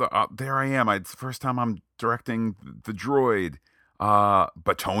 There I am. It's the first time I'm directing the droid.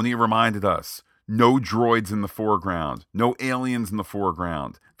 But Tony reminded us, no droids in the foreground, no aliens in the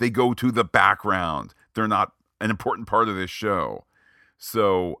foreground. They go to the background. They're not an important part of this show.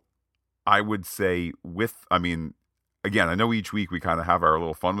 So I would say, I mean, again, I know each week we kind of have our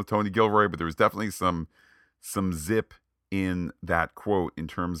little fun with Tony Gilroy, but there was definitely some zip in that quote in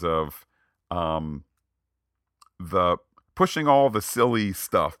terms of um, the pushing all the silly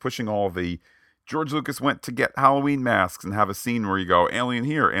stuff, pushing all the George Lucas went to get Halloween masks and have a scene where you go alien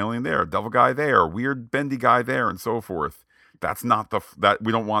here, alien there, devil guy there, weird bendy guy there, and so forth. That's not that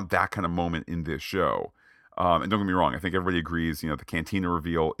we don't want that kind of moment in this show. And don't get me wrong, I think everybody agrees. The Cantina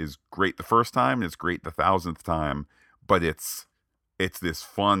reveal is great the first time, and it's great the thousandth time, but it's this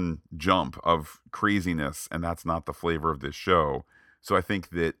fun jump of craziness, and that's not the flavor of this show. So I think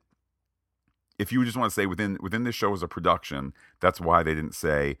that if you just want to say within this show as a production, that's why they didn't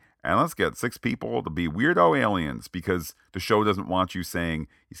say, and let's get 6 people to be weirdo aliens, because the show doesn't want you saying,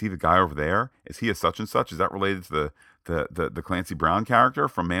 you see the guy over there? Is he a such and such? Is that related to the Clancy Brown character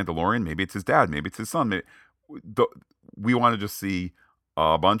from Mandalorian? Maybe it's his dad. Maybe it's his son. We want to just see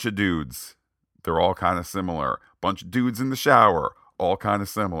a bunch of dudes. They're all kind of similar. Bunch of dudes in the shower, all kind of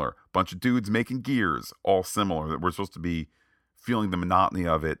similar. Bunch of dudes making gears, all similar. That we're supposed to be feeling the monotony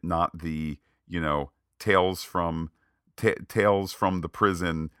of it, not the tales from the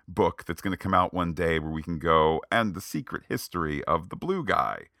prison book that's going to come out one day where we can go and the secret history of the blue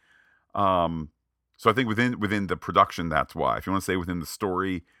guy. So I think within the production, that's why. If you want to say within the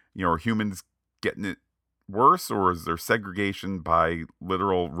story, are humans getting it worse, or is there segregation by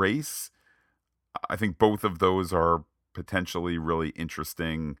literal race? I think both of those are potentially really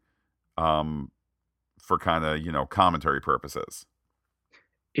interesting, for kind of commentary purposes.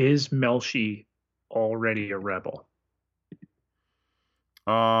 Is Melshi already a rebel?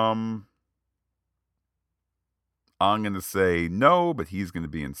 Um, I'm going to say no, but he's going to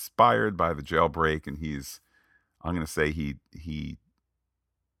be inspired by the jailbreak, and I'm going to say he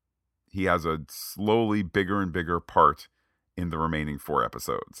has a slowly bigger and bigger part in the remaining 4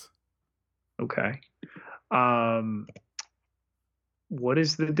 episodes. Okay. Um, what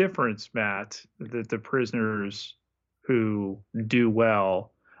is the difference, Matt, that the prisoners who do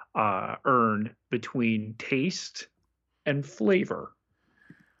well earn between taste and flavor?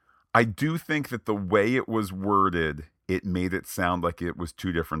 I do think that the way it was worded, it made it sound like it was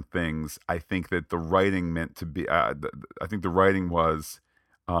two different things. I think that the writing meant to be. I think the writing was,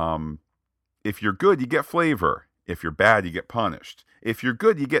 um, if you're good, you get flavor. If you're bad, you get punished. If you're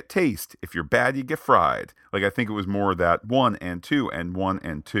good, you get taste. If you're bad, you get fried. Like, I think it was more that one and two and one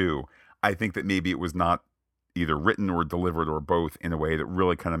and two. I think that maybe it was not either written or delivered or both in a way that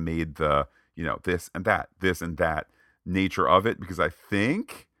really kind of made the, this and that nature of it. Because I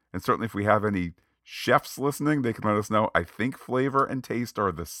think, and certainly if we have any chefs listening, they can let us know. I think flavor and taste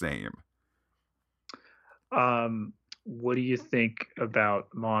are the same. Um, what do you think about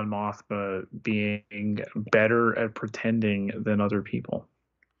Mon Mothma being better at pretending than other people?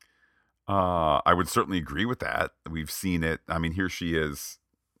 I would certainly agree with that. We've seen it. I mean, here she is.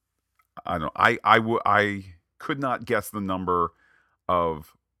 I don't know. I could not guess the number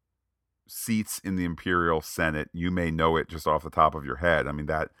of seats in the Imperial Senate. You may know it just off the top of your head. I mean,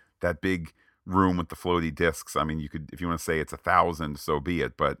 that big room with the floaty discs. I mean, you could, if you want to say it's 1,000, so be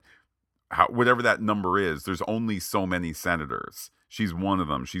it. But whatever that number is, there's only so many senators. She's one of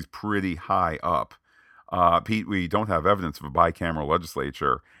them. She's pretty high up. Pete, we don't have evidence of a bicameral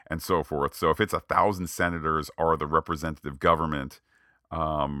legislature and so forth. So if it's 1,000 senators are the representative government,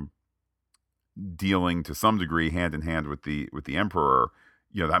 um, dealing to some degree hand in hand with the emperor,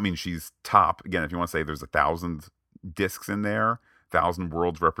 that means she's top. Again, if you want to say there's 1,000 discs in there, 1,000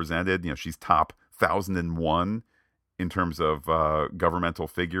 worlds represented, she's top 1,001 in terms of governmental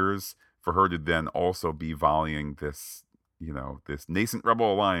figures. For her to then also be volleying this, this nascent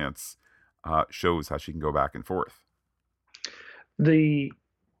rebel alliance, shows how she can go back and forth. The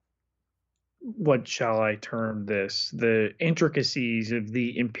what shall I term this? The intricacies of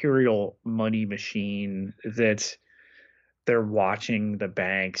the imperial money machine that they're watching the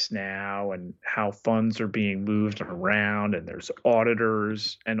banks now and how funds are being moved around and there's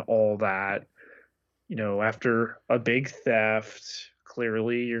auditors and all that. After a big theft,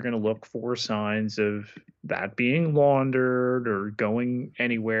 clearly you're going to look for signs of that being laundered or going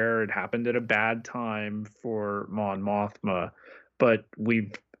anywhere. It happened at a bad time for Mon Mothma, but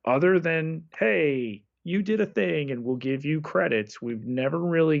other than, hey, you did a thing and we'll give you credits, we've never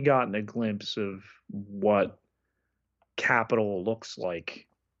really gotten a glimpse of what capital looks like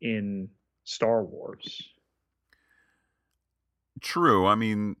in Star Wars. True. I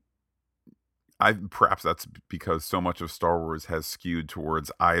mean, I perhaps that's because so much of Star Wars has skewed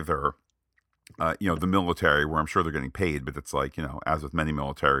towards either, the military, where I'm sure they're getting paid, but it's like, as with many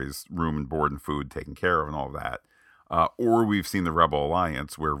militaries, room and board and food taken care of and all of that. Or we've seen the Rebel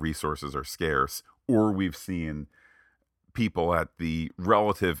Alliance, where resources are scarce, or we've seen people at the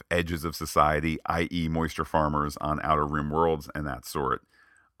relative edges of society, i.e., moisture farmers on outer rim worlds and that sort.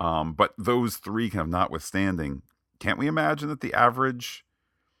 But those three kind of notwithstanding, can't we imagine that the average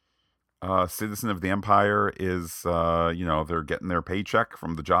citizen of the empire is, they're getting their paycheck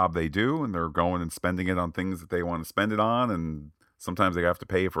from the job they do, and they're going and spending it on things that they want to spend it on, and sometimes they have to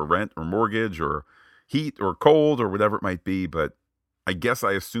pay for rent or mortgage or heat or cold or whatever it might be. But I guess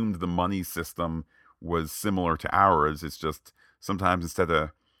I assumed the money system was similar to ours. It's just sometimes instead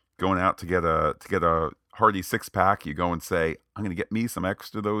of going out to get a hearty 6-pack, you go and say, I'm going to get me some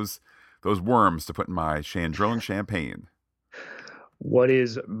extra those worms to put in my Chandrone champagne. What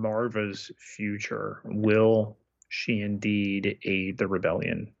is Marva's future? Will she indeed aid the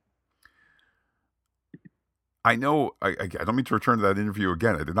rebellion? I know I don't mean to return to that interview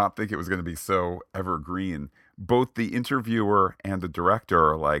again. I did not think it was going to be so evergreen. Both the interviewer and the director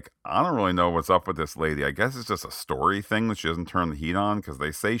are like, I don't really know what's up with this lady. I guess it's just a story thing that she doesn't turn the heat on because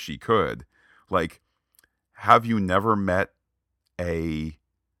they say she could. Like, have you never met a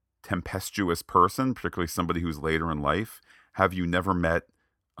tempestuous person, particularly somebody who's later in life? Have you never met,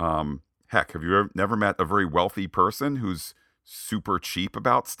 have you never met a very wealthy person who's super cheap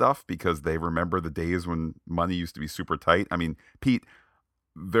about stuff because they remember the days when money used to be super tight? I mean, Pete,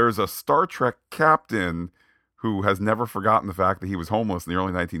 there's a Star Trek captain who has never forgotten the fact that he was homeless in the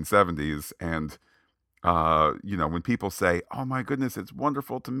early 1970s. And, when people say, oh my goodness, it's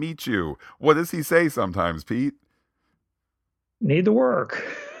wonderful to meet you, what does he say sometimes, Pete? Need the work.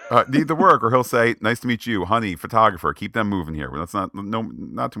 Need the work, or he'll say, "Nice to meet you, honey, photographer. Keep them moving here." Well, that's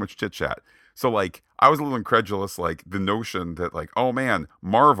not too much chit chat. So like, I was a little incredulous, like the notion that like, oh man,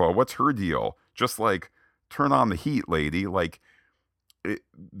 Marva, what's her deal? Just like turn on the heat, lady. Like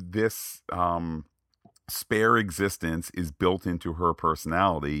this spare existence is built into her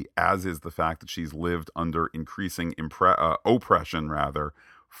personality, as is the fact that she's lived under increasing oppression, rather,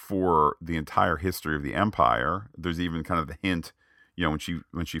 for the entire history of the empire. There's even kind of the hint, when she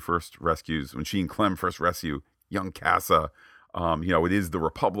and Clem first rescue young Casa, it is the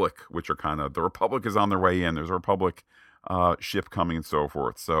Republic, which are kind of, the Republic is on their way in. There's a Republic ship coming and so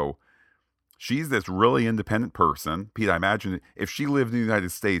forth. So she's this really independent person. Pete, I imagine if she lived in the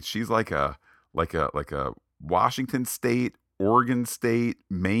United States, she's like a like a Washington State, Oregon State,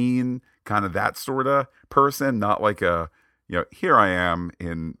 Maine, kind of that sort of person, not like a, here I am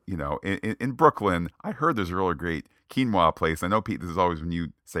in, in Brooklyn. I heard there's a really great quinoa place. I know, Pete, this is always when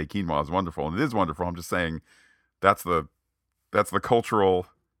you say quinoa is wonderful, and it is wonderful. I'm just saying that's the cultural.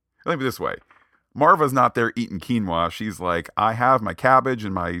 Let me this way. Marva's not there eating quinoa. She's like, I have my cabbage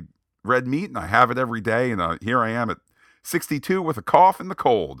and my red meat, and I have it every day. And here I am at 62 with a cough and the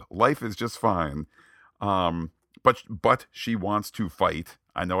cold. Life is just fine. Um, but she wants to fight.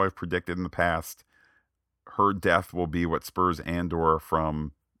 I know I've predicted in the past her death will be what spurs Andor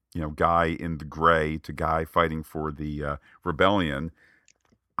from Guy in the gray to Guy fighting for the rebellion.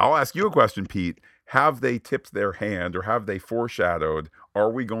 I'll ask you a question, Pete. Have they tipped their hand, or have they foreshadowed?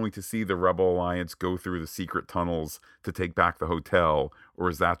 Are we going to see the Rebel Alliance go through the secret tunnels to take back the hotel, or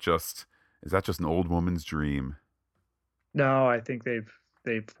is that just an old woman's dream? No, I think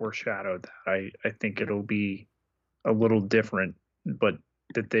they've foreshadowed that. I think it'll be a little different, but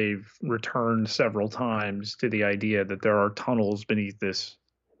that they've returned several times to the idea that there are tunnels beneath this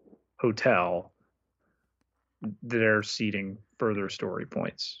hotel that are seeding further story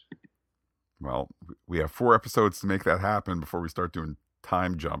points. Well, we have 4 episodes to make that happen before we start doing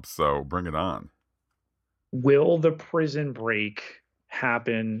time jumps. So bring it on. Will the prison break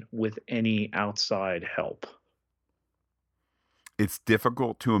happen with any outside help? It's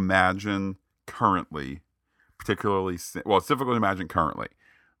difficult to imagine currently, particularly, well, it's difficult to imagine currently.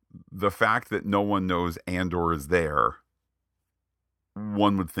 The fact that no one knows Andor is there,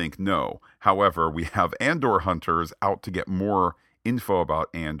 one would think no. However, we have Andor hunters out to get more info about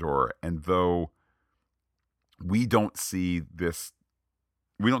Andor, and though we don't see this,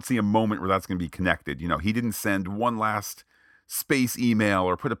 we don't see a moment where that's going to be connected. He didn't send one last space email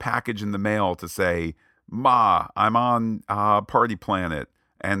or put a package in the mail to say, "Ma, I'm on Party Planet,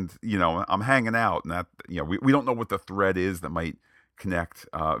 and I'm hanging out." And that we don't know what the thread is that might connect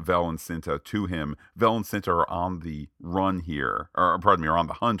Vel and Cinta to him. Vel and Cinta are on the run here, or pardon me, are on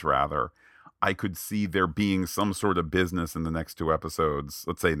the hunt rather. I could see there being some sort of business in the next 2 episodes.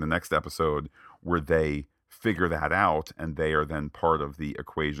 Let's say in the next episode where they figure that out, and they are then part of the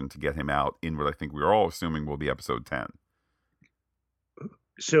equation to get him out in what I think we're all assuming will be episode 10.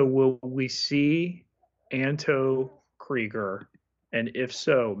 So will we see Anto Krieger? And if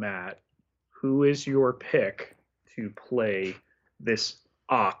so, Matt, who is your pick to play this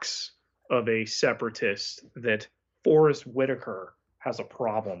ox of a separatist that Forrest Whitaker has a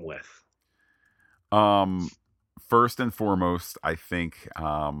problem with? Um, First and foremost, I think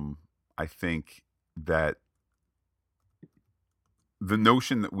that the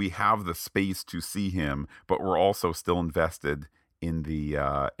notion that we have the space to see him, but we're also still invested in the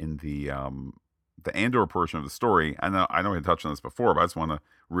Andor portion of the story. I know we touched on this before, but I just want to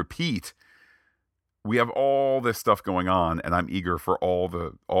repeat. We have all this stuff going on, and I'm eager for all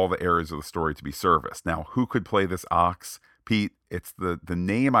the areas of the story to be serviced. Now, who could play this ox, Pete? It's the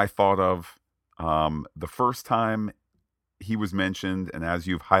name I thought of the first time he was mentioned, and as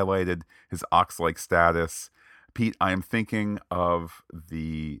you've highlighted his ox-like status, Pete, I am thinking of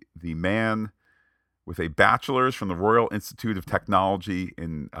the man with a bachelor's from the Royal Institute of Technology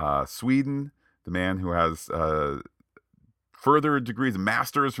in Sweden, the man who has further degrees, a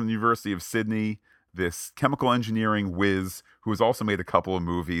master's from the University of Sydney, this chemical engineering whiz who has also made a couple of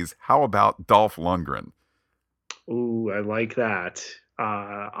movies. How about Dolph Lundgren? Ooh, I like that.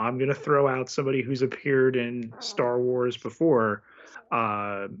 I'm gonna throw out somebody who's appeared in Star Wars before,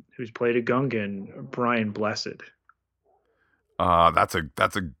 who's played a Gungan, Brian Blessed. That's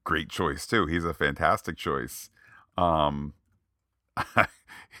a great choice too. He's a fantastic choice. Um,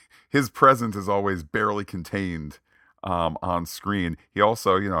 his presence is always barely contained on screen. He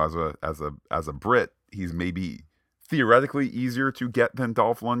also, as a Brit, he's maybe theoretically easier to get than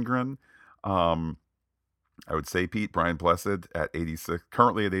Dolph Lundgren. Um, I would say, Pete, Brian Blessed at 86,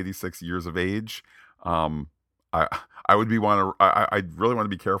 currently at 86 years of age. Um, I I would be want to I really want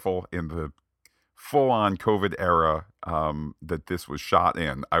to be careful in the full on COVID era that this was shot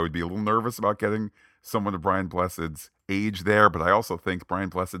in. I would be a little nervous about getting someone of Brian Blessed's age there, but I also think Brian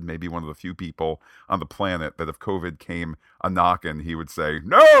Blessed may be one of the few people on the planet that if COVID came a knocking, he would say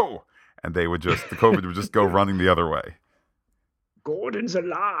no, and the COVID would just go running the other way. Gordon's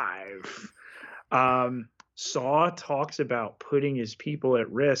alive. Saw talks about putting his people at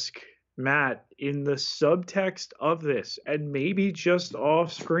risk. Matt, in the subtext of this, and maybe just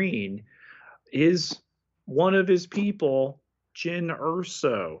off screen, is one of his people Jin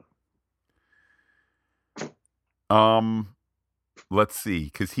Urso? Um, let's see,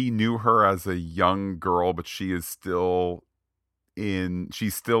 because he knew her as a young girl, but she still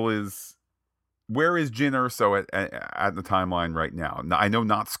is. Where is Jyn Erso at the timeline right now? I know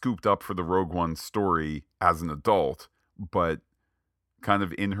not scooped up for the Rogue One story as an adult, but kind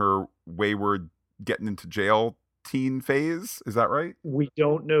of in her wayward getting into jail teen phase. Is that right? We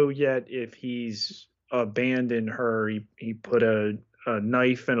don't know yet if he's abandoned her. He put a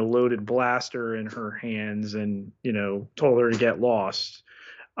knife and a loaded blaster in her hands and, told her to get lost.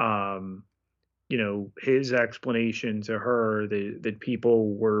 Um, his explanation to her that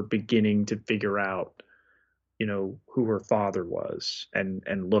people were beginning to figure out, who her father was and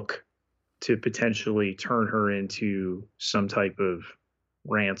look to potentially turn her into some type of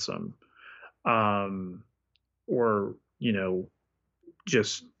ransom, um, or,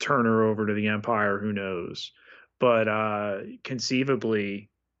 just turn her over to the Empire, who knows. But conceivably,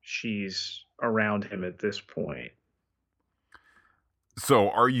 she's around him at this point. So,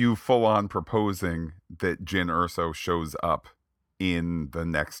 are you full on proposing that Jyn Erso shows up in the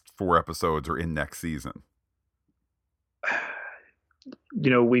next 4 episodes or in next season?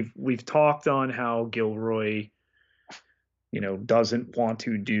 We've talked on how Gilroy, doesn't want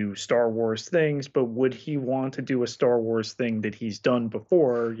to do Star Wars things, but would he want to do a Star Wars thing that he's done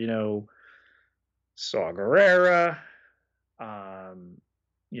before? Saw Gerrera, um,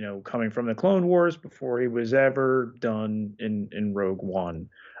 coming from the Clone Wars before he was ever done in Rogue One,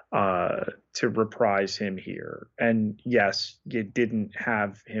 to reprise him here. And yes, you didn't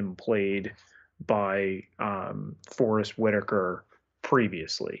have him played by Forrest Whitaker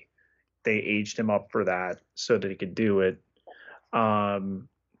previously. They aged him up for that so that he could do it. Um,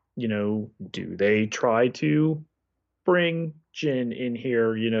 do they try to bring Jin in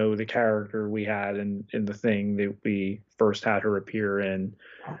here, the character we had in the thing that we first had her appear in?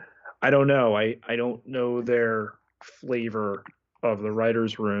 I don't know. I don't know their flavor of the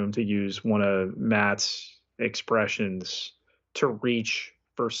writer's room, to use one of Matt's expressions, to reach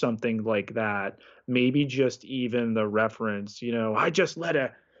for something like that. Maybe just even the reference, I just let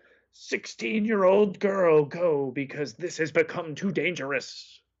a 16-year-old girl go because this has become too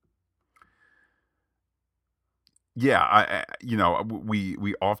dangerous. Yeah,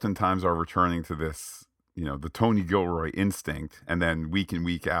 we oftentimes are returning to this, the Tony Gilroy instinct, and then week in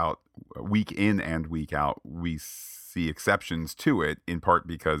and week out, we see exceptions to it, in part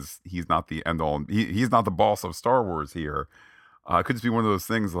because he's not the end all. He's not the boss of Star Wars here. It could just be one of those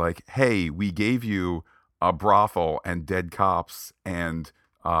things like, hey, we gave you a brothel and dead cops and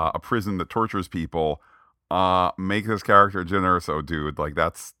a prison that tortures people. Make this character Jyn Erso, dude. Like,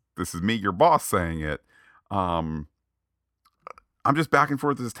 this is me, your boss, saying it. Um, I'm just back and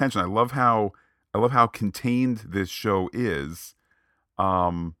forth with this tension. I love how contained this show is.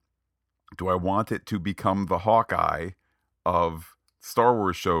 Um, do I want it to become the Hawkeye of Star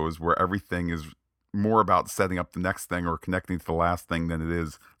Wars shows, where everything is more about setting up the next thing or connecting to the last thing than it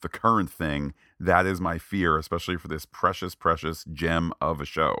is the current thing? That is my fear, especially for this precious, precious gem of a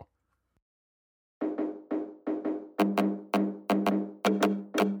show.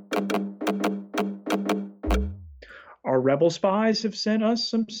 Our rebel spies have sent us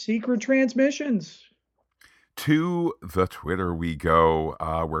some secret transmissions. To the Twitter we go,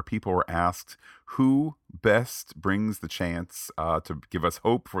 where people were asked who best brings the chance to give us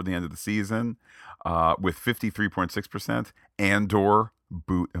hope for the end of the season, with 53.6%, Andor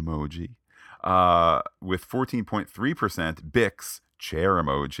boot emoji, with 14.3%, Bix chair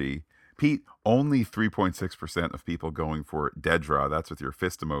emoji. Pete, only 3.6% of people going for Dedra. That's with your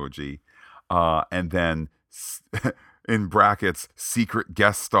fist emoji. And then in brackets, secret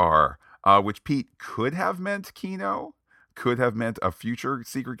guest star, which Pete could have meant Kino, could have meant a future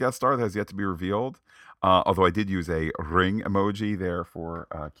secret guest star that has yet to be revealed. Although I did use a ring emoji there for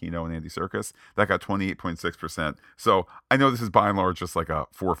Kino and Andy Serkis. That got 28.6%. So I know this is by and large just like a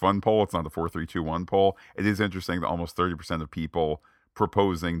for fun poll. It's not a 4-3-2-1 poll. It is interesting that almost 30% of people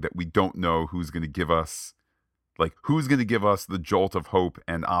proposing that we don't know who's going to give us the jolt of hope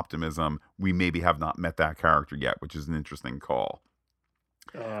and optimism. We maybe have not met that character yet, which is an interesting call.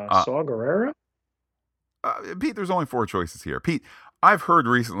 Uh, Saw Gerrera? Pete, there's only 4 choices here. Pete, I've heard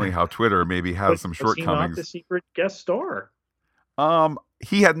recently how Twitter maybe But has some was he not the shortcomings. secret guest star?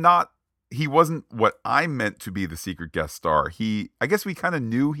 He had not. He wasn't what I meant to be the secret guest star. I guess we kind of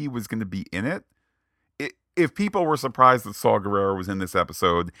knew he was going to be in it. If people were surprised that Saw Gerrera was in this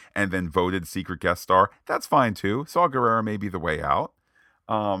episode and then voted secret guest star, that's fine too. Saw Gerrera may be the way out.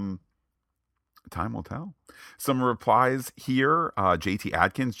 Um, Time will tell. Some replies here. JT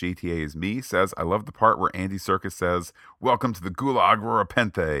Adkins, JTA is me, says, I love the part where Andy Serkis says, welcome to the Gulag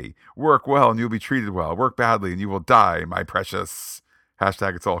Repente. Work well and you'll be treated well. Work badly and you will die, my precious.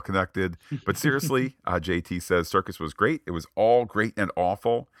 Hashtag it's all connected. But seriously, JT says Circus was great. It was all great and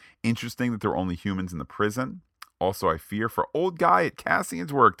awful. Interesting that there were only humans in the prison. Also, I fear for old guy at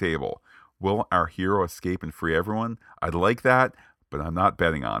Cassian's work table. Will our hero escape and free everyone? I'd like that, but I'm not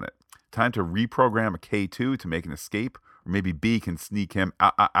betting on it. Time to reprogram a K2 to make an escape, or maybe B can sneak him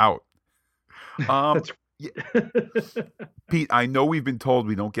out. Um, That's yeah, Pete, I know we've been told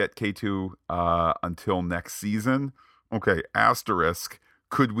we don't get K2 until next season. Okay, asterisk.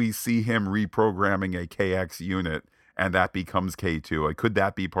 Could we see him reprogramming a KX unit and that becomes K2? Like, could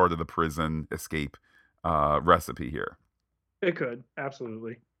that be part of the prison escape recipe here? it could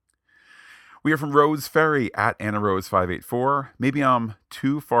absolutely. We are from Rose Ferry at Anna Rose 584. Maybe I'm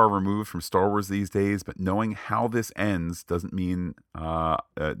too far removed from Star Wars these days, but knowing how this ends doesn't mean I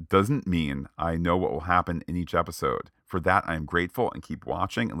know what will happen in each episode. For that, I am grateful and keep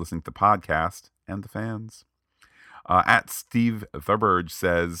watching and listening to the podcast and the fans. At Steve Thurberge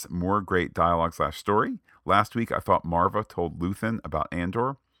says, more great dialogue / story. Last week, I thought Marva told Luthen about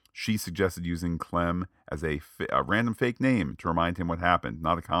Andor. She suggested using Clem as a random fake name to remind him what happened,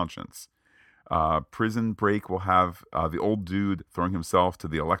 not a conscience. Prison Break will have the old dude throwing himself to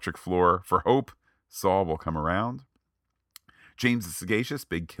the electric floor for hope. Saul will come around. James the Sagacious,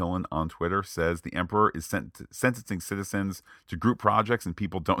 Big Killin on Twitter, says the Emperor is sentencing citizens to group projects and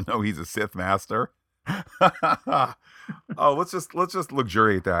people don't know he's a Sith Master. Oh, let's just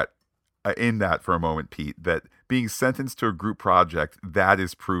luxuriate that in that for a moment, Pete. That being sentenced to a group project, that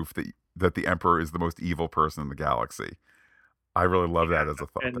is proof that the Emperor is the most evil person in the galaxy. I really love that as a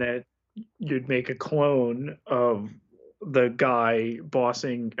thought. And that you'd make a clone of the guy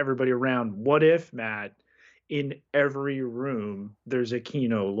bossing everybody around. What if, Matt, in every room there's a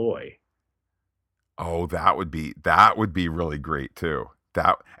Kino Loy? Oh, that would be really great too.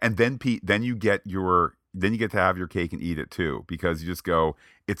 That and then Pete, then you get to have your cake and eat it too, because you just go,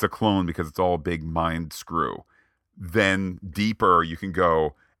 it's a clone because it's all a big mind screw. Then deeper you can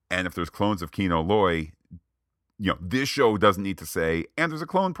go, and if there's clones of Kino Loy, this show doesn't need to say, and there's a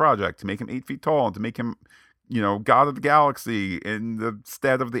clone project to make him 8 feet tall and to make him, god of the galaxy in the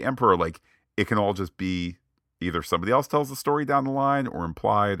stead of the Emperor. Like, it can all just be either somebody else tells the story down the line or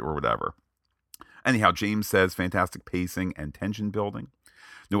implied or whatever. Anyhow, James says fantastic pacing and tension building.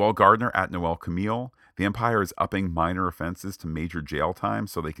 Noel Gardner at Noel Camille. The Empire is upping minor offenses to major jail time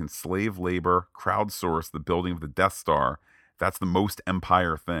so they can slave labor, crowdsource the building of the Death Star. That's the most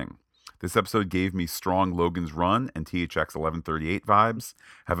Empire thing. This episode gave me strong Logan's Run and THX 1138 vibes.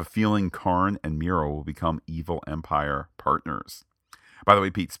 Have a feeling Karn and Miro will become evil Empire partners. By the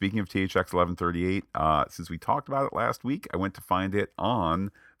way, Pete, speaking of THX 1138, since we talked about it last week, I went to find it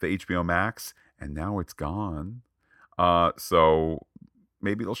on the HBO Max, and now it's gone. So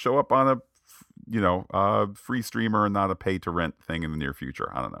maybe it'll show up on a free streamer and not a pay to rent thing in the near future.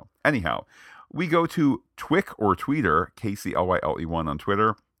 I don't know. Anyhow, we go to Twick or Tweeter, KCLYLE1 on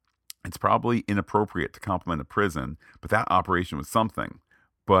Twitter. It's probably inappropriate to compliment a prison, but that operation was something.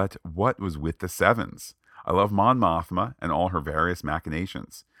 But what was with the Sevens? I love Mon Mothma and all her various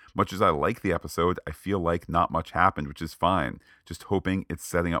machinations. Much as I like the episode, I feel like not much happened, which is fine. Just hoping it's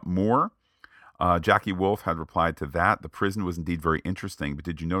setting up more. Jackie Wolf had replied to that. The prison was indeed very interesting, but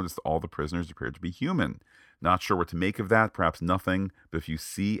did you notice that all the prisoners appeared to be human? Not sure what to make of that, perhaps nothing, but if you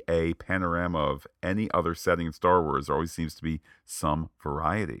see a panorama of any other setting in Star Wars, there always seems to be some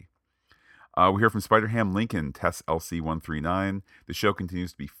variety. We hear from Spider-Ham Lincoln, Tess LC139. The show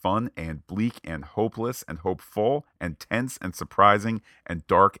continues to be fun and bleak and hopeless and hopeful and tense and surprising and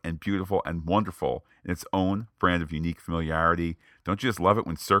dark and beautiful and wonderful in its own brand of unique familiarity. Don't you just love it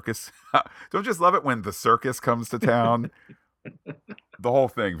when don't you just love it when the circus comes to town? The whole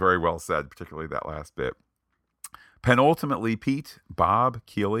thing, very well said, particularly that last bit. Penultimately, Pete, Bob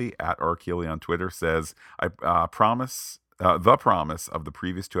Keeley at R. Keeley on Twitter says, I promise... the promise of the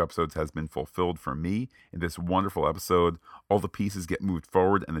previous 2 episodes has been fulfilled for me in this wonderful episode. All the pieces get moved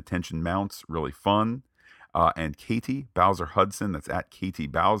forward and the tension mounts. Really fun. And Katie Bowser Hudson, that's at Katie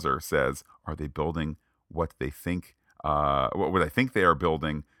Bowser, says, are they building what they think, what I think they are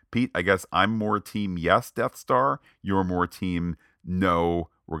building? Pete, I guess I'm more team yes, Death Star. You're more team no,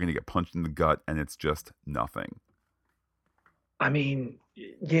 we're going to get punched in the gut and it's just nothing. I mean,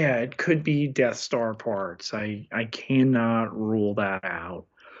 yeah, it could be Death Star parts. I cannot rule that out,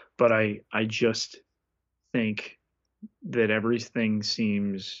 but I just think that everything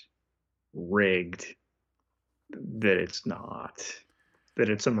seems rigged. That it's not. That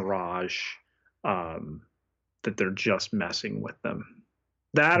it's a mirage. That they're just messing with them.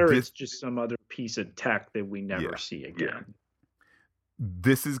 That or it's just some other piece of tech that we never see again.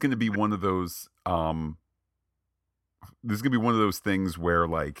 This is going to be one of those this is gonna be one of those things where,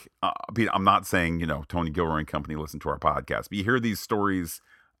 like, I'm not saying, Tony Gilroy and company listen to our podcast, but you hear these stories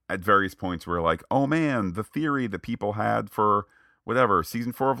at various points where, like, oh man, the theory that people had for whatever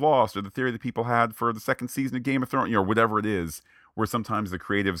season 4 of Lost, or the theory that people had for the second season of Game of Thrones, whatever it is, where sometimes the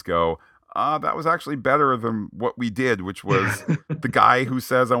creatives go, that was actually better than what we did, which was the guy who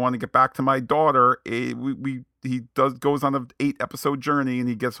says, I want to get back to my daughter. He goes on an 8-episode journey and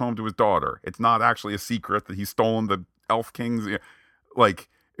he gets home to his daughter. It's not actually a secret that he's stolen the Elf King's. Like,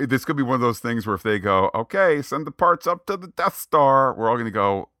 this could be one of those things where if they go, okay, send the parts up to the Death Star, we're all going to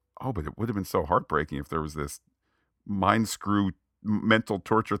go, oh, but it would have been so heartbreaking if there was this mind screw mental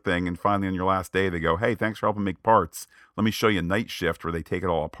torture thing, and finally on your last day they go, hey, thanks for helping make parts. Let me show you Night Shift where they take it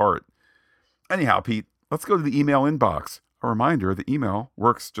all apart. Anyhow, Pete, let's go to the email inbox. A reminder, the email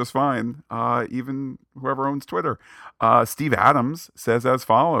works just fine, even whoever owns Twitter. Steve Adams says as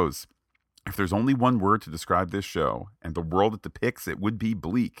follows: if there's only one word to describe this show and the world it depicts, it would be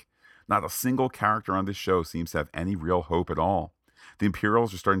bleak. Not a single character on this show seems to have any real hope at all. The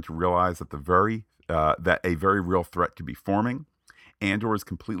Imperials are starting to realize that that a very real threat could be forming. Andor is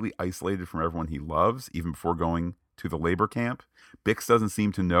completely isolated from everyone he loves, even before going to the labor camp. Bix doesn't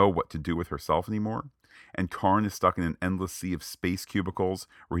seem to know what to do with herself anymore. And Karn is stuck in an endless sea of space cubicles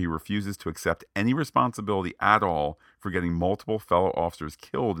where he refuses to accept any responsibility at all for getting multiple fellow officers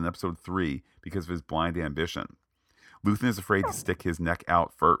killed in episode 3 because of his blind ambition. Luthen is afraid to stick his neck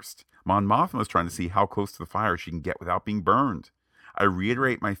out first. Mon Mothma is trying to see how close to the fire she can get without being burned. I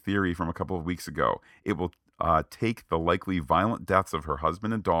reiterate my theory from a couple of weeks ago. It will take the likely violent deaths of her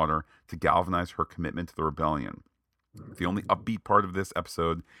husband and daughter to galvanize her commitment to the rebellion. The only upbeat part of this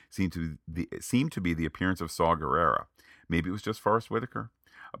episode seemed to be the appearance of Saw Gerrera. Maybe it was just Forrest Whitaker,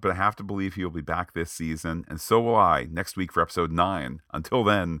 but I have to believe he will be back this season, and so will I next week for episode 9. Until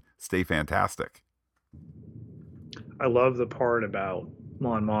then, stay fantastic. I love the part about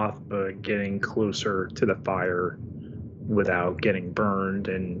Mon Mothma getting closer to the fire without getting burned,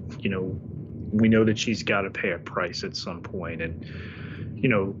 and we know that she's got to pay a price at some point, and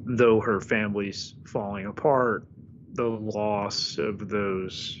though her family's falling apart, the loss of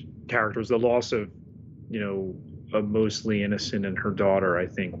those characters, the loss of a mostly innocent and her daughter, I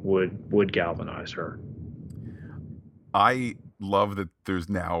think would galvanize her. I love that there's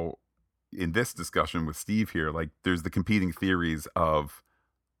now, in this discussion with Steve here, like, there's the competing theories of,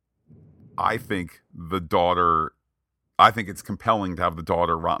 I think it's compelling to have the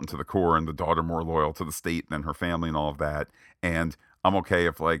daughter rotten to the core and the daughter more loyal to the state than her family and all of that. And I'm okay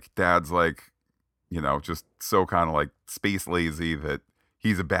if, like, dad's like, just so kind of like space lazy that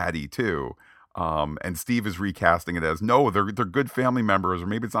he's a baddie too. And Steve is recasting it as, no, they're good family members, or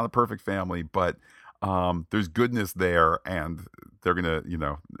maybe it's not a perfect family, but there's goodness there, and they're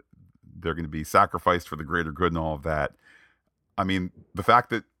gonna be sacrificed for the greater good and all of that. I mean, the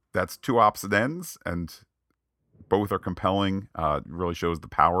fact that that's two opposite ends and both are compelling really shows the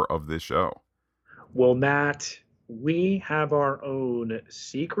power of this show. Well, Matt, we have our own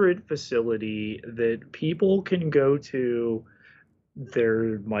secret facility that people can go to.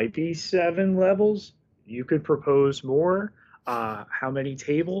 There might be 7 levels. You could propose more. How many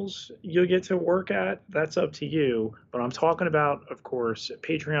tables you'll get to work at, that's up to you. But I'm talking about, of course,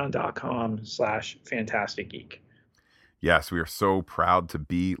 patreon.com/fantasticgeek. Yes, we are so proud to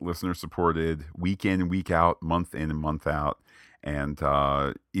be listener supported, week in, week out, month in and month out. And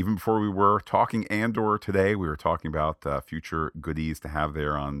even before we were talking Andor today, we were talking about future goodies to have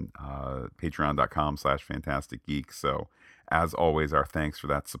there on patreon.com/fantasticgeek. So as always, our thanks for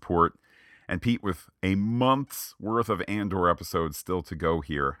that support. And Pete, with a month's worth of Andor episodes still to go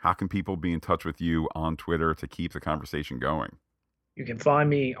here, how can people be in touch with you on Twitter to keep the conversation going? You can find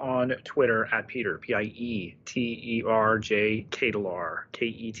me on Twitter at Peter, Pieterj Ketelar,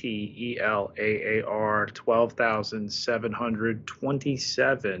 Ketelar,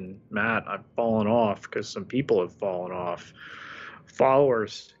 12,727. Matt, I've fallen off because some people have fallen off.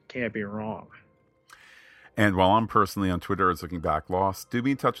 Followers can't be wrong. And while I'm personally on Twitter as Looking Back Lost, do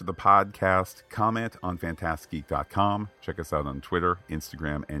be in touch with the podcast. Comment on fantasticgeek.com. Check us out on Twitter,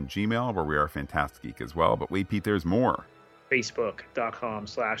 Instagram, and Gmail, where we are Fantastic Geek as well. But wait, Pete, there's more.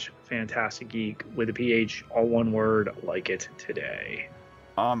 Facebook.com/fantasticgeek with a PH, all one word, like it today.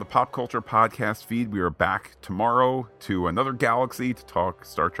 On the Pop Culture Podcast feed, we are back tomorrow to another galaxy to talk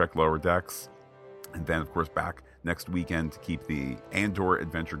Star Trek Lower Decks. And then, of course, back next weekend to keep the Andor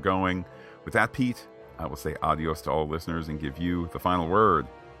adventure going. With that, Pete, I will say adios to all listeners and give you the final word.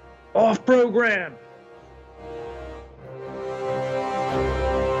 Off program!